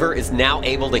Firekeeper is now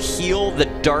able to heal the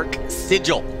Dark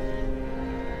Sigil.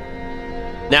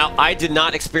 Now, I did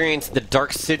not experience the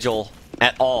Dark Sigil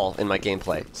at all in my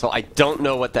gameplay, so I don't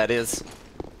know what that is.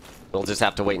 We'll just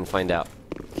have to wait and find out.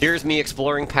 Here's me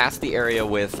exploring past the area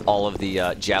with all of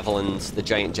the javelins, the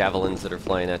giant javelins that are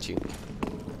flying at you.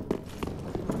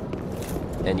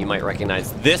 And you might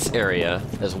recognize this area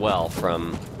as well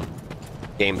from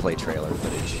gameplay trailer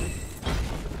footage.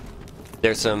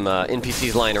 There's some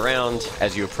NPCs lying around.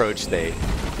 As you approach, they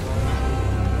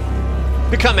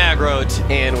become aggroed,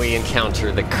 and we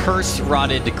encounter the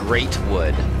Curse-Rotted Great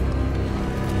Wood.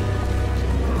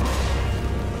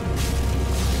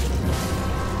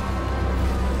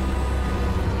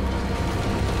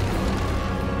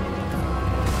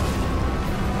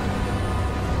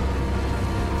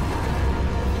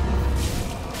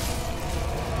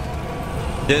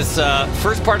 This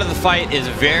first part of the fight is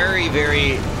very,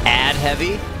 very ad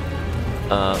heavy.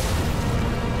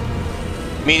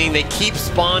 Meaning they keep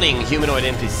spawning humanoid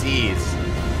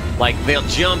NPCs. Like, they'll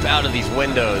jump out of these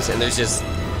windows and there's just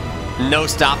no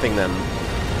stopping them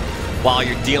while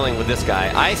you're dealing with this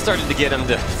guy. I started to get him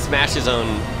to smash his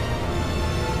own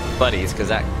buddies because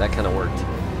that kind of worked.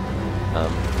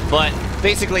 But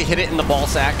basically hit it in the ball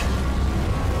sack.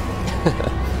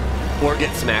 Or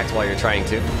get smacked while you're trying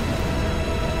to.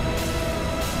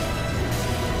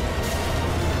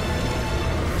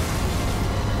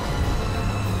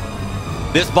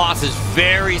 This boss is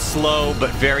very slow, but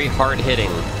very hard-hitting.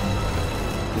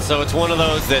 And so it's one of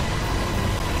those that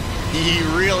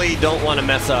you really don't want to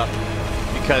mess up,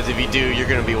 because if you do, you're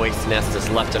going to be wasting Estus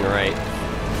left and right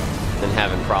and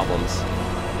having problems.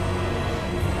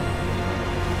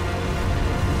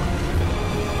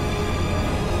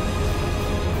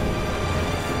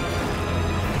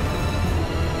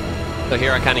 So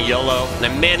here I kind of YOLO, and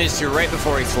I managed to, right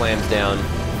before he slams down,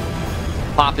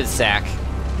 pop his sack.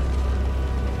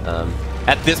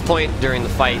 At this point during the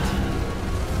fight,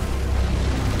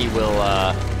 he will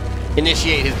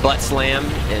initiate his butt slam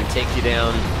and take you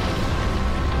down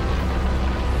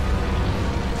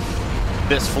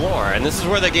this floor. And this is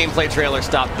where the gameplay trailer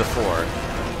stopped before.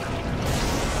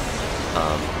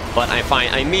 But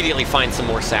I immediately find some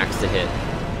more sacks to hit.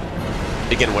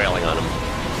 Begin wailing on him.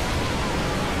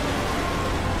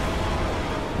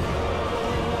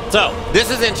 So, this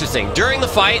is interesting. During the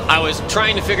fight, I was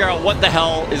trying to figure out what the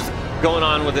hell is going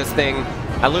on with this thing.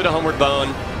 I loot a Homeward Bone.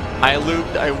 I loot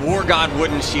a War God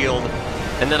wooden shield.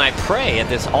 And then I pray at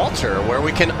this altar where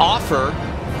we can offer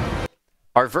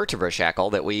our vertebra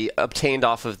shackle that we obtained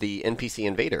off of the NPC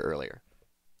invader earlier.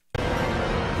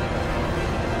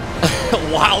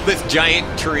 While this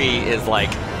giant tree is,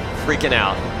 like, freaking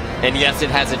out. And yes,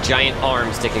 it has a giant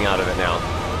arm sticking out of it now.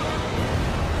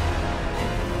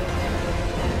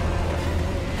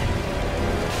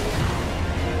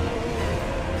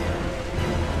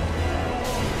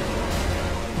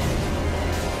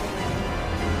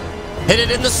 Hit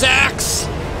it in the sacks!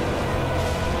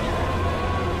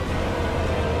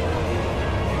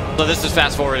 So this is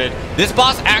fast forwarded. This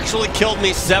boss actually killed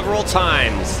me several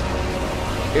times.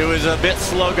 It was a bit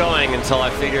slow going until I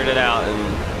figured it out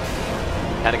and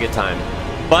had a good time.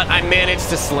 But I managed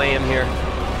to slay him here.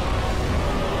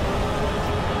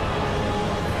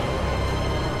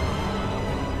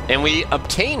 And we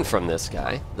obtain from this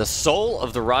guy the Soul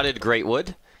of the Rotted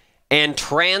Greatwood and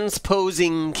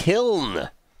Transposing Kiln.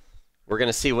 We're going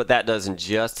to see what that does in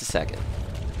just a second.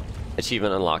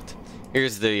 Achievement unlocked.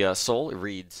 Here's the soul. It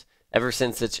reads, ever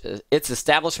since its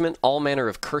establishment, all manner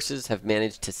of curses have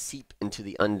managed to seep into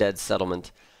the undead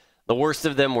settlement. The worst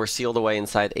of them were sealed away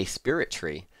inside a spirit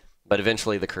tree, but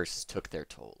eventually the curses took their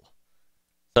toll.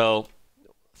 So,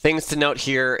 things to note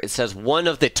here. It says one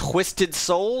of the twisted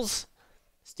souls,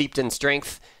 steeped in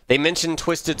strength. They mentioned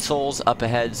twisted souls up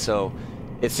ahead, so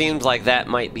it seems like that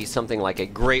might be something like a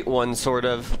great one, sort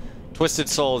of. Twisted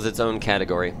Soul is its own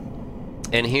category.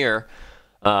 And here,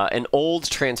 an old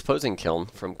transposing kiln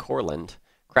from Corland,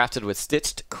 crafted with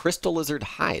stitched crystal lizard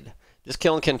hide. This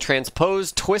kiln can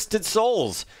transpose twisted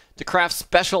souls to craft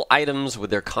special items with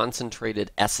their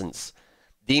concentrated essence,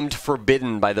 deemed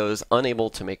forbidden by those unable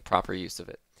to make proper use of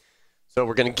it. So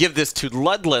we're going to give this to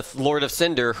Ludleth, Lord of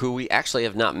Cinder, who we actually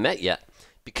have not met yet,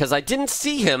 because I didn't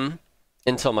see him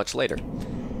until much later.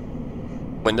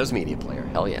 Windows Media Player,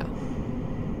 hell yeah.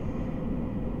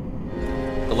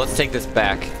 So let's take this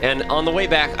back. And on the way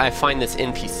back, I find this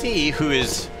NPC who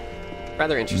is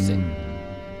rather interesting.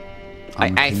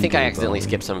 I think I accidentally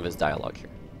skipped some of his dialogue here.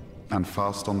 And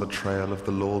fast on the trail of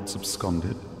the Lords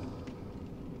absconded?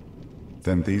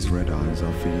 Then these red eyes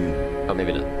are for you. Oh,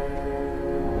 maybe not.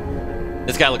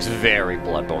 This guy looks very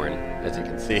Bloodborne, as you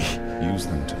can see. Use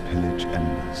them to pillage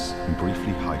endless and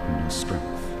briefly heighten your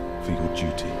strength for your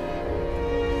duty.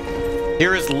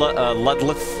 Here is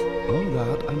Ludleth. O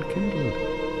thou unkindled,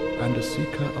 and a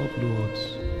seeker of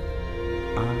lords,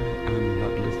 I am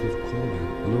Ludleth of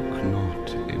Corland. Look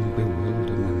not in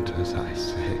bewilderment as I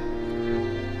say.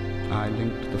 I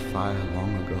linked the fire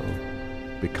long ago,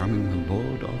 becoming the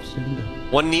Lord of Cinder.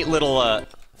 One neat little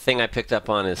thing I picked up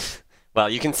on is, well,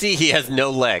 you can see he has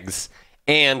no legs,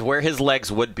 and where his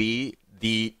legs would be,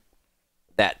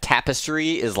 that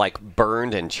tapestry is like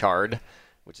burned and charred,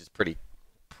 which is pretty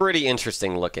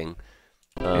interesting looking.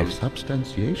 If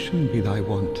substantiation be thy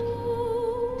want,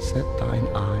 set thine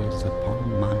eyes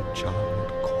upon my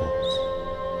charred corpse.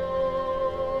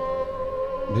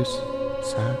 This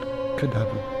sad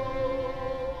cadaver,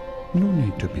 no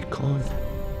need to be coy.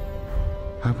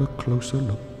 Have a closer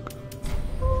look.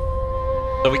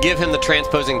 So we give him the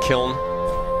transposing kiln.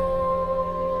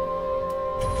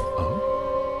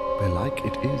 Oh, belike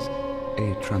it is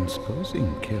a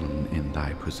transposing kiln in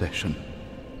thy possession.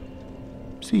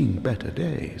 Seeing better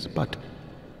days, but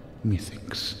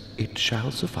methinks it shall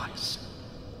suffice.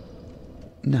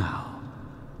 Now,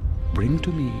 bring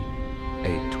to me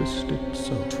a twisted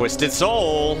soul. Twisted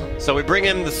soul. So we bring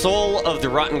him the soul of the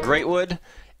rotten greatwood,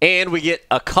 and we get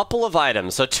a couple of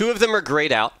items. So 2 of them are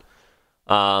grayed out.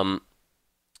 2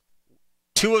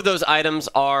 of those items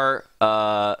are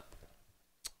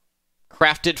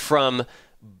crafted from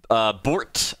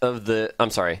Vort of the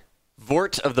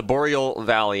Boreal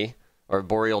Valley, or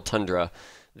Boreal Tundra.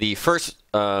 The first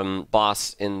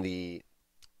boss in the...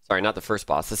 Sorry, not the first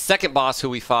boss. The second boss who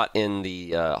we fought in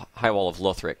the High Wall of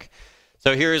Lothric.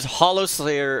 So here's Hollow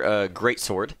Slayer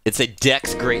Greatsword. It's a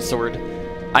Dex Greatsword.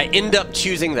 I end up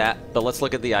choosing that, but let's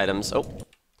look at the items. Oh,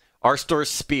 Arstor's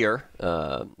Spear.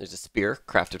 There's a spear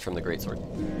crafted from the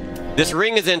Greatsword. This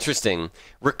ring is interesting.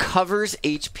 Recovers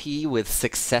HP with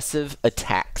successive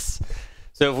attacks.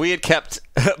 So if we had kept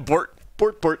if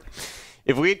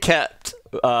we had kept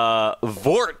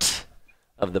Vort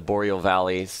of the Boreal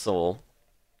Valley soul,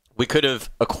 we could have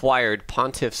acquired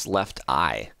Pontiff's left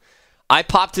eye. I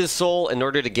popped his soul in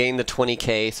order to gain the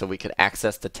 20k so we could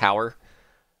access the tower.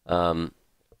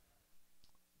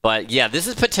 But yeah, this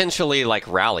is potentially like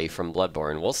Rally from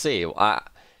Bloodborne. We'll see. I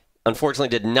unfortunately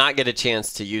did not get a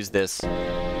chance to use this.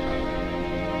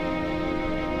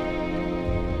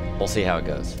 We'll see how it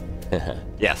goes.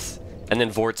 Yes. And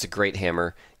then Vort's a great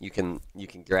hammer. You can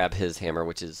grab his hammer,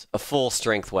 which is a full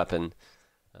strength weapon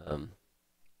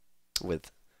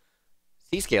with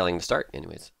C-scaling to start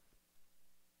anyways.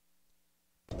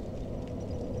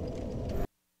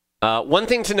 One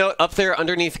thing to note up there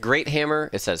underneath Great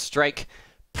Hammer, it says Strike.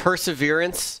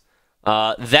 Perseverance,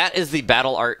 that is the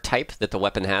battle art type that the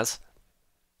weapon has.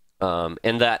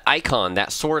 And that icon,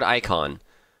 that sword icon,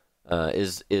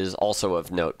 is also of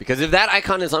note. Because if that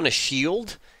icon is on a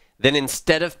shield, then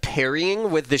instead of parrying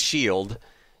with the shield,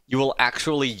 you will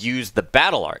actually use the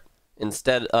battle art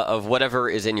instead of whatever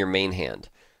is in your main hand.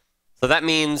 So that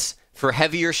means for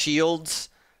heavier shields,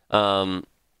 that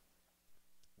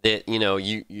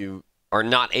you are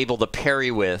not able to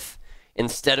parry with,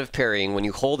 instead of parrying, when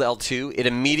you hold L2, it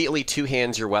immediately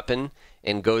two-hands your weapon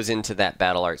and goes into that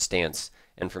battle art stance,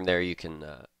 and from there you can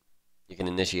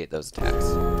initiate those attacks.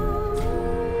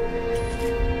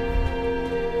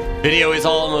 Video is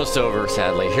almost over,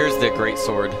 sadly. Here's the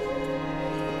greatsword.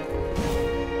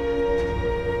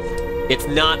 It's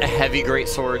not a heavy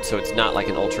greatsword, so it's not like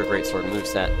an ultra greatsword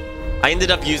moveset. I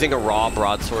ended up using a raw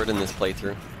broadsword in this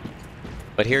playthrough.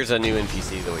 But here's a new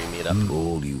NPC that we meet up.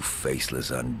 All you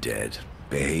faceless undead,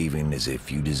 behaving as if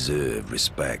you deserve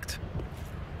respect.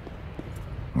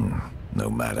 No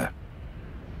matter.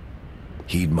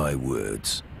 Heed my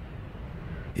words.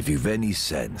 If you've any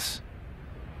sense,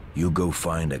 you go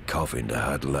find a coffin to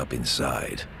huddle up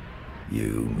inside.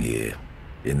 You, here,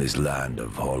 in this land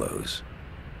of hollows.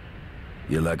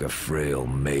 You're like a frail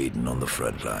maiden on the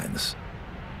front lines.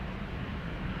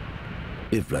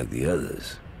 If, like the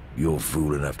others, you're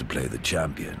fool enough to play the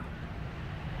champion,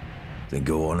 then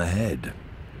go on ahead.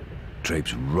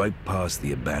 Traipse right past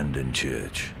the abandoned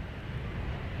church.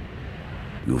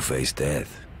 You'll face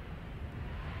death.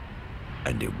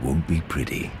 And it won't be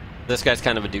pretty. This guy's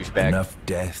kind of a douchebag. Enough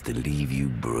death to leave you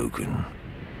broken.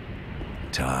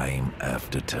 Time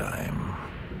after time.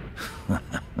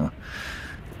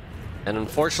 And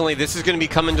unfortunately, this is going to be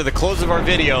coming to the close of our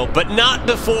video, but not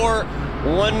before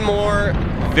one more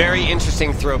very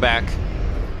interesting throwback.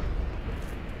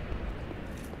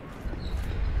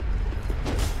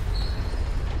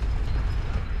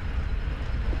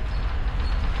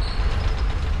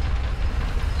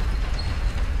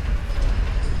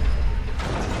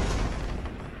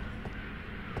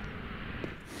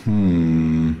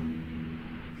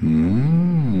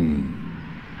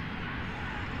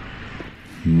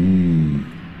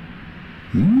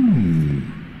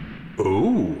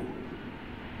 Oh.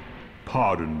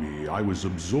 Pardon me, I was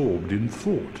absorbed in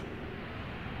thought.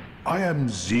 I am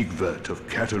Siegwart of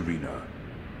Catarina.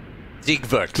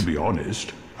 Siegwart. To be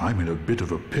honest, I'm in a bit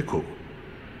of a pickle.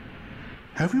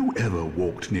 Have you ever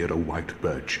walked near a white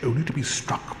birch only to be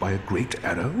struck by a great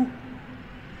arrow?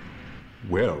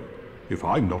 Well, if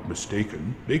I'm not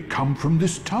mistaken, they come from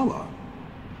this tower.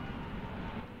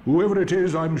 Whoever it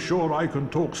is, I'm sure I can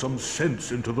talk some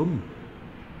sense into them.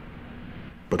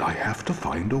 But I have to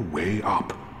find a way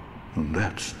up. And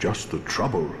that's just the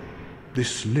trouble.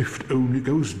 This lift only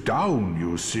goes down,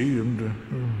 you see, and...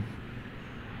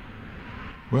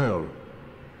 Well,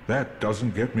 that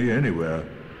doesn't get me anywhere.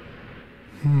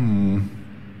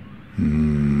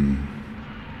 And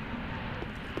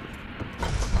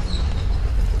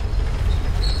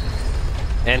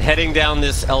heading down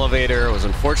this elevator was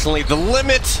unfortunately the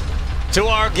limit to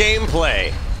our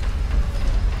gameplay.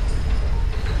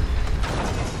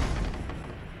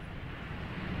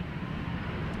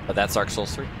 But that's Dark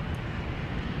Souls 3.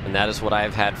 And that is what I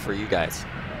have had for you guys.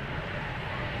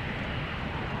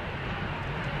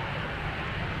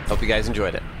 Hope you guys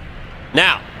enjoyed it.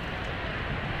 Now,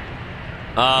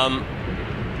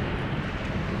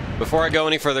 before I go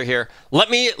any further here, let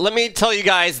me tell you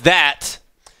guys that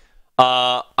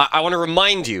I want to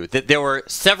remind you that there were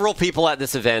several people at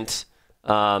this event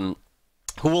who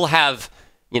will have,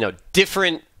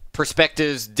 different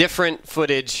perspectives, different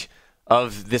footage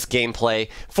of this gameplay.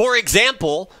 For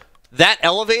example, that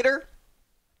elevator,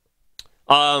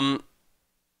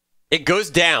 it goes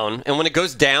down, and when it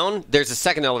goes down, there's a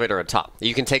second elevator on top that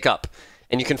you can take up.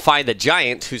 And you can find the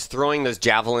giant who's throwing those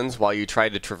javelins while you try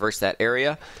to traverse that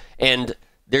area. And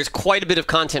there's quite a bit of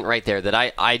content right there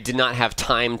that I did not have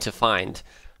time to find.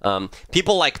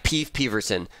 People like Peeve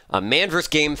Peverson, Man vs.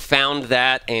 Game found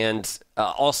that, and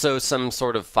also some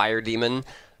sort of fire demon.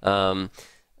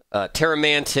 Terramantis,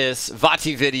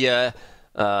 VatiVidya,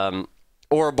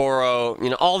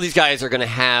 Ouroboros, all these guys are going to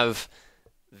have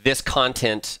this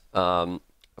content from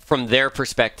their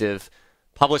perspective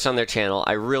published on their channel.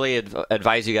 I really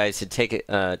advise you guys to take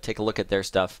a look at their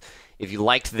stuff. If you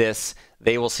liked this,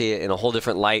 they will see it in a whole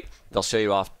different light. They'll show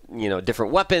you off,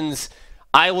 different weapons.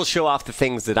 I will show off the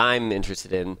things that I'm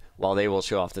interested in, while they will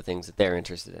show off the things that they're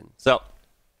interested in. So,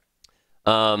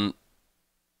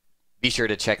 be sure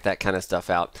to check that kind of stuff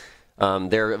out.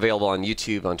 They're available on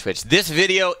YouTube, on Twitch. This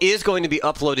video is going to be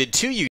uploaded to YouTube.